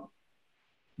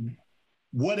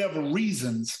whatever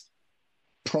reasons,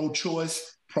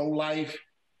 pro-choice, pro-life,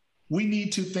 we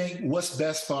need to think what's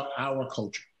best for our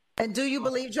culture. And do you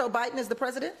believe Joe Biden is the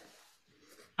president?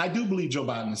 I do believe Joe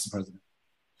Biden is the president.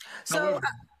 So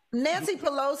Nancy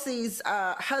Pelosi's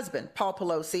husband, Paul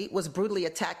Pelosi, was brutally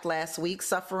attacked last week,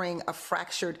 suffering a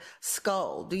fractured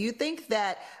skull. Do you think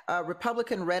that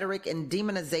Republican rhetoric and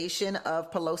demonization of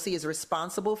Pelosi is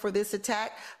responsible for this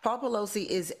attack? Paul Pelosi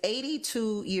is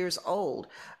 82 years old.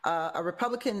 A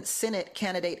Republican Senate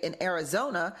candidate in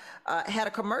Arizona had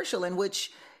a commercial in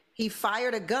which he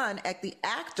fired a gun at the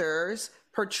actors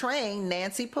portraying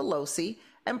Nancy Pelosi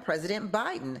and President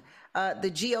Biden.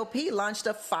 The GOP launched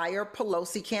a Fire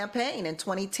Pelosi campaign in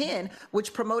 2010,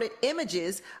 which promoted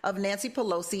images of Nancy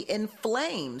Pelosi in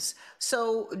flames.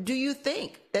 So do you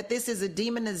think that this is a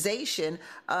demonization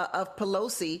of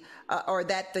Pelosi, or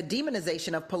that the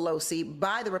demonization of Pelosi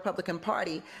by the Republican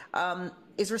Party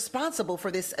is responsible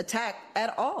for this attack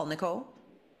at all, Nicole?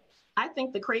 I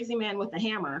think the crazy man with the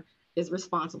hammer is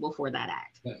responsible for that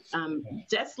act.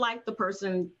 Just like the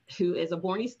person who is a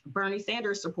Bernie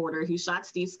Sanders supporter who shot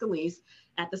Steve Scalise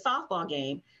at the softball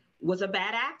game was a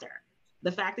bad actor.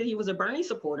 The fact that he was a Bernie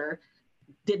supporter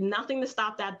did nothing to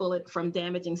stop that bullet from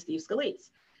damaging Steve Scalise.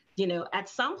 You know, at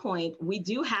some point, we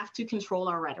do have to control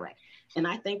our rhetoric. And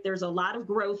I think there's a lot of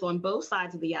growth on both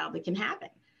sides of the aisle that can happen.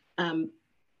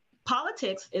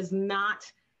 Politics is not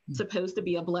supposed to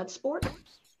be a blood sport.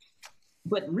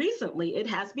 But recently, it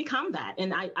has become that.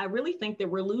 And I really think that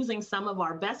we're losing some of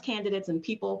our best candidates and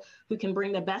people who can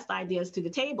bring the best ideas to the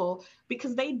table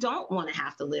because they don't want to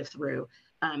have to live through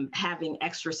having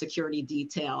extra security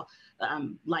detail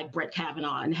like Brett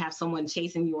Kavanaugh and have someone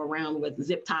chasing you around with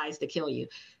zip ties to kill you.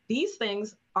 These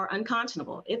things are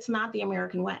unconscionable. It's not the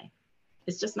American way.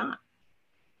 It's just not.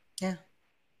 Yeah.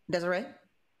 Desiree?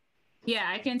 Yeah,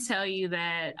 I can tell you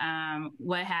that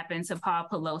what happened to Paul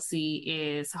Pelosi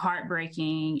is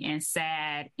heartbreaking and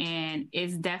sad, and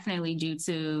it's definitely due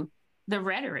to the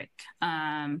rhetoric.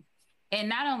 And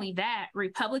not only that,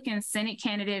 Republican Senate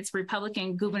candidates,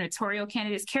 Republican gubernatorial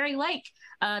candidates, Kari Lake,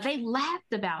 they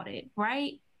laughed about it,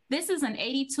 right? This is an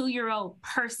 82-year-old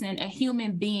person, a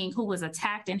human being who was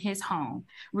attacked in his home.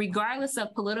 Regardless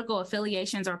of political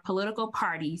affiliations or political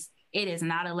parties, it is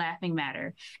not a laughing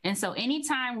matter. And so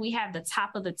anytime we have the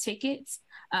top of the tickets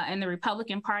and the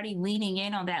Republican Party leaning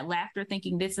in on that laughter,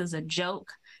 thinking this is a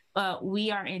joke,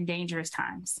 we are in dangerous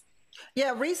times.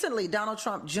 Yeah, recently Donald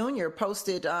Trump Jr.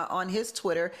 posted on his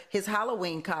Twitter his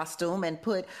Halloween costume and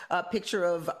put a picture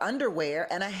of underwear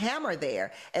and a hammer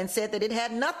there and said that it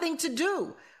had nothing to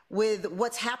do with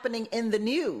what's happening in the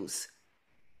news.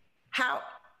 How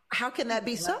can that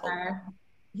be so?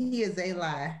 He is a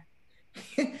lie.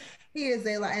 He is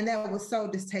a lie, and that was so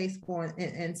distasteful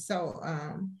and so.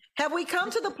 Have we come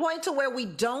to the point to where we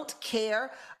don't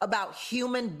care about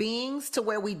human beings, to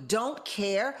where we don't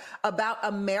care about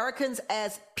Americans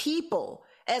as people,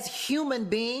 as human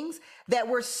beings, that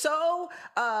we're so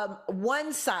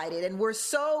one-sided and we're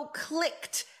so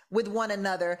clicked with one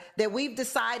another that we've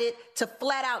decided to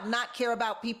flat out not care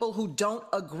about people who don't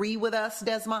agree with us,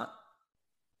 Desmond?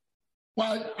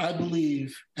 Well, I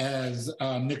believe, as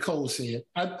Nicole said,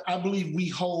 I believe we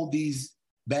hold these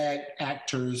bad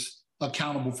actors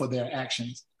accountable for their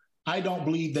actions. I don't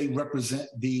believe they represent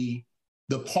the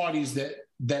parties that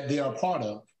they are part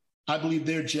of. I believe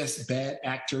they're just bad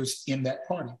actors in that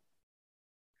party.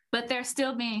 But they're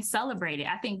still being celebrated.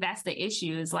 I think that's the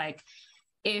issue, is like,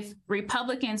 if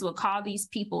Republicans would call these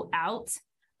people out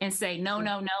and say, no,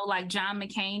 like John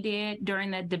McCain did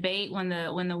during the debate when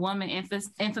the woman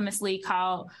infamously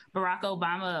called Barack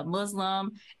Obama a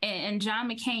Muslim, and John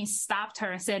McCain stopped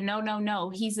her and said,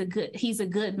 no, he's a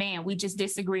good man. We just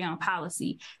disagree on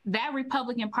policy. That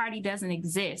Republican Party doesn't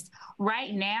exist.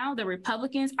 Right now, the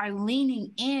Republicans are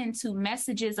leaning into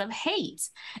messages of hate.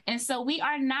 And so we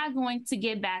are not going to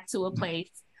get back to a place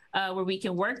where we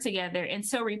can work together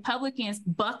until Republicans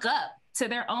buck up to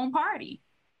their own party.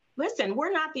 Listen,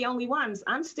 we're not the only ones.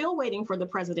 I'm still waiting for the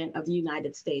president of the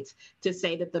United States to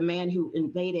say that the man who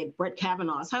invaded Brett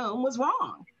Kavanaugh's home was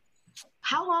wrong.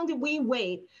 How long did we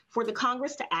wait for the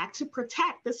Congress to act to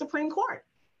protect the Supreme Court?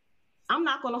 I'm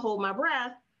not going to hold my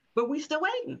breath, but we're still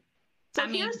waiting. So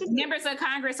members of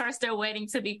Congress are still waiting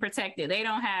to be protected. They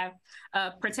don't have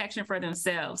protection for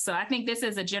themselves. So I think this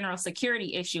is a general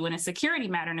security issue and a security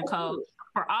matter, Nicole,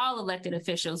 for all elected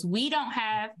officials. We don't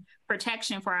have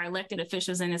protection for our elected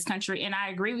officials in this country. And I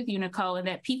agree with you, Nicole, in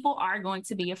that people are going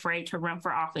to be afraid to run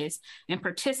for office and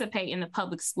participate in the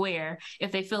public square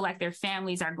if they feel like their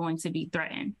families are going to be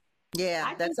threatened.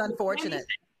 Yeah, that's unfortunate.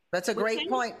 That's a great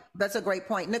point. That's a great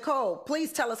point. Nicole,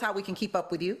 please tell us how we can keep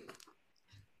up with you.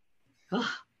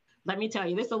 Let me tell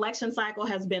you, this election cycle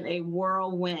has been a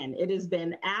whirlwind. It has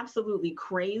been absolutely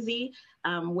crazy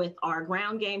with our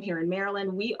ground game here in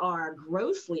Maryland. We are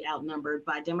grossly outnumbered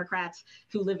by Democrats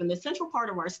who live in the central part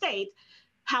of our state.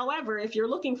 However, if you're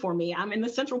looking for me, I'm in the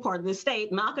central part of the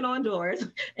state, knocking on doors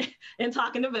and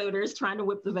talking to voters, trying to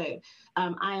whip the vote.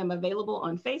 I am available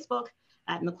on Facebook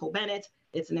at Nicole Bennett.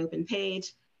 It's an open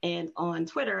page. And on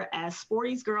Twitter as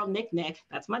Sporty's Girl Nick.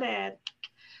 That's my dad.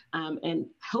 And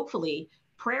hopefully,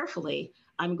 prayerfully,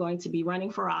 I'm going to be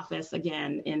running for office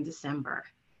again in December.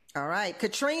 All right.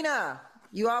 Katrina,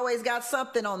 you always got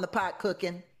something on the pot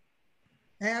cooking.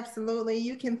 Absolutely.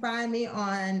 You can find me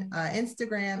on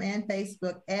Instagram and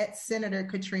Facebook at Senator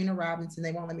Katrina Robinson.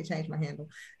 They won't let me change my handle.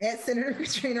 At Senator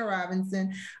Katrina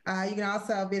Robinson. You can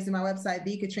also visit my website,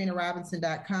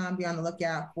 thekatrinarobinson.com. Be on the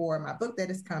lookout for my book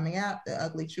that is coming out, The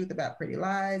Ugly Truth About Pretty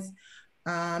Lies.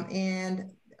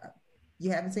 And you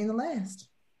haven't seen the last.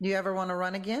 You ever want to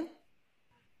run again?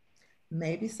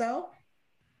 Maybe so.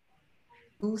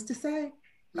 Who's to say?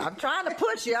 I'm trying to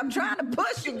push you. Girl. I'm going to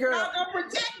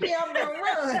protect me. I'm going to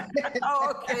run.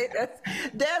 Oh, okay.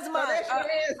 Desmond. So that's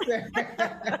your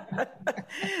answer.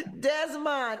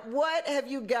 Desmond, what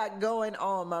have you got going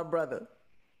on, my brother?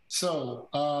 So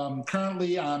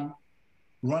currently I'm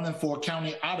running for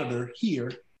county auditor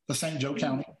here for St. Joe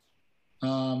County.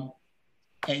 And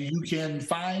you can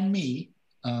find me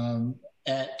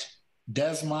at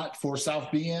Desmond for South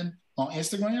Bend on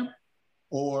Instagram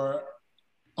or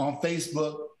on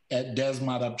Facebook at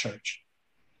Desmond Up Church.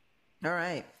 All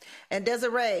right. And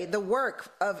Desiree, the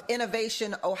work of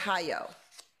Innovation Ohio.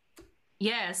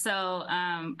 Yeah, so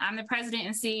I'm the president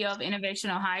and CEO of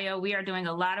Innovation Ohio. We are doing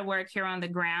a lot of work here on the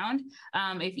ground.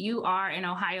 If you are an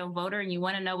Ohio voter and you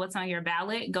want to know what's on your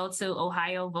ballot, go to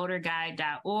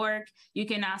ohiovoterguide.org. You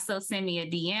can also send me a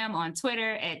DM on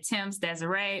Twitter at Tim's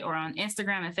Desiree or on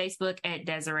Instagram and Facebook at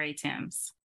Desiree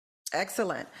Timms.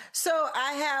 Excellent. So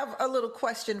I have a little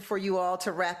question for you all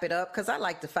to wrap it up because I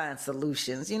like to find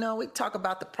solutions. You know, we talk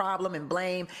about the problem and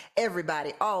blame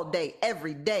everybody all day,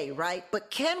 every day, right?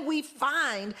 But can we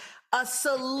find a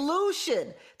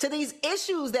solution to these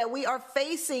issues that we are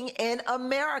facing in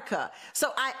America?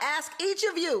 So I ask each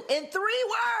of you in three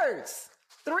words,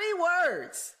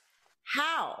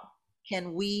 how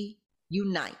can we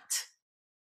unite?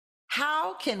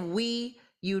 How can we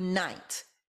unite?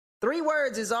 3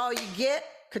 words is all you get.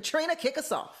 Katrina, kick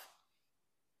us off.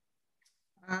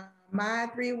 My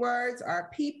 3 words are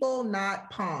people,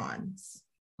 not pawns.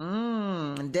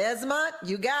 Desmond,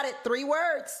 you got it. 3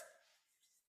 words.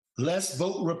 Let's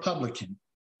vote Republican.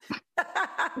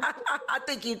 I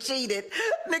think you cheated.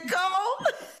 Nicole?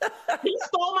 He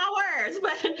stole my words,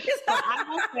 but I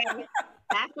will say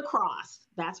at the cross.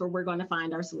 That's where we're going to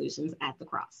find our solutions, at the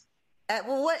cross.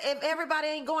 Well, what if everybody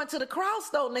ain't going to the cross,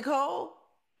 though, Nicole?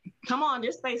 Come on,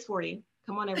 there's space for you.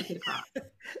 Come on over to the cross.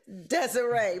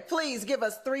 Desiree, please give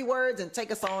us 3 words and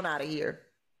take us on out of here.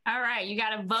 All right, you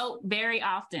got to vote very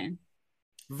often.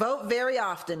 Vote very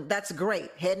often. That's great.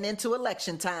 Heading into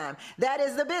election time. That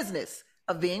is the business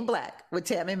of being Black with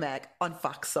Tammy Mack on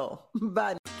Fox Soul.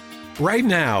 Bye. Right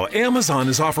now, Amazon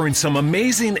is offering some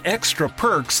amazing extra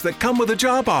perks that come with a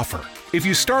job offer. If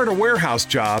you start a warehouse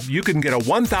job, you can get a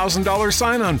 $1,000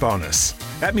 sign-on bonus.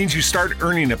 That means you start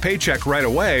earning a paycheck right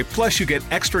away, plus you get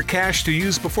extra cash to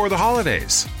use before the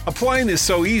holidays. Applying is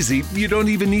so easy, you don't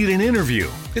even need an interview.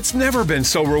 It's never been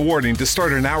so rewarding to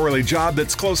start an hourly job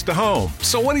that's close to home.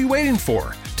 So what are you waiting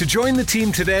for? To join the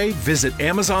team today, visit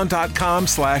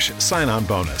Amazon.com/sign-on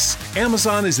bonus.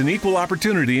 Amazon is an equal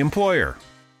opportunity employer.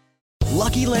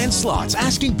 Lucky Land Slots,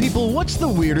 asking people, what's the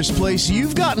weirdest place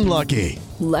you've gotten lucky?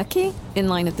 Lucky? In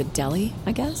line at the deli,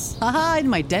 I guess? Aha, in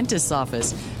my dentist's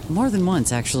office. More than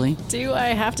once, actually. Do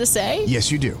I have to say?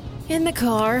 Yes, you do. In the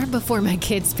car before my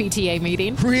kids' PTA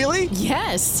meeting. Really?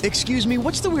 Yes. Excuse me,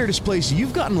 what's the weirdest place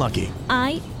you've gotten lucky?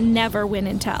 I never win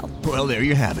and tell. Well, there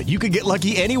you have it. You can get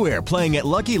lucky anywhere, playing at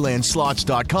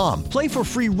LuckyLandSlots.com. Play for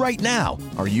free right now.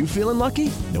 Are you feeling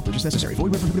lucky? No purchase necessary.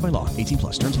 Void where prohibited by law.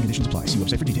 18+. Terms and conditions apply. See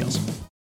website for details.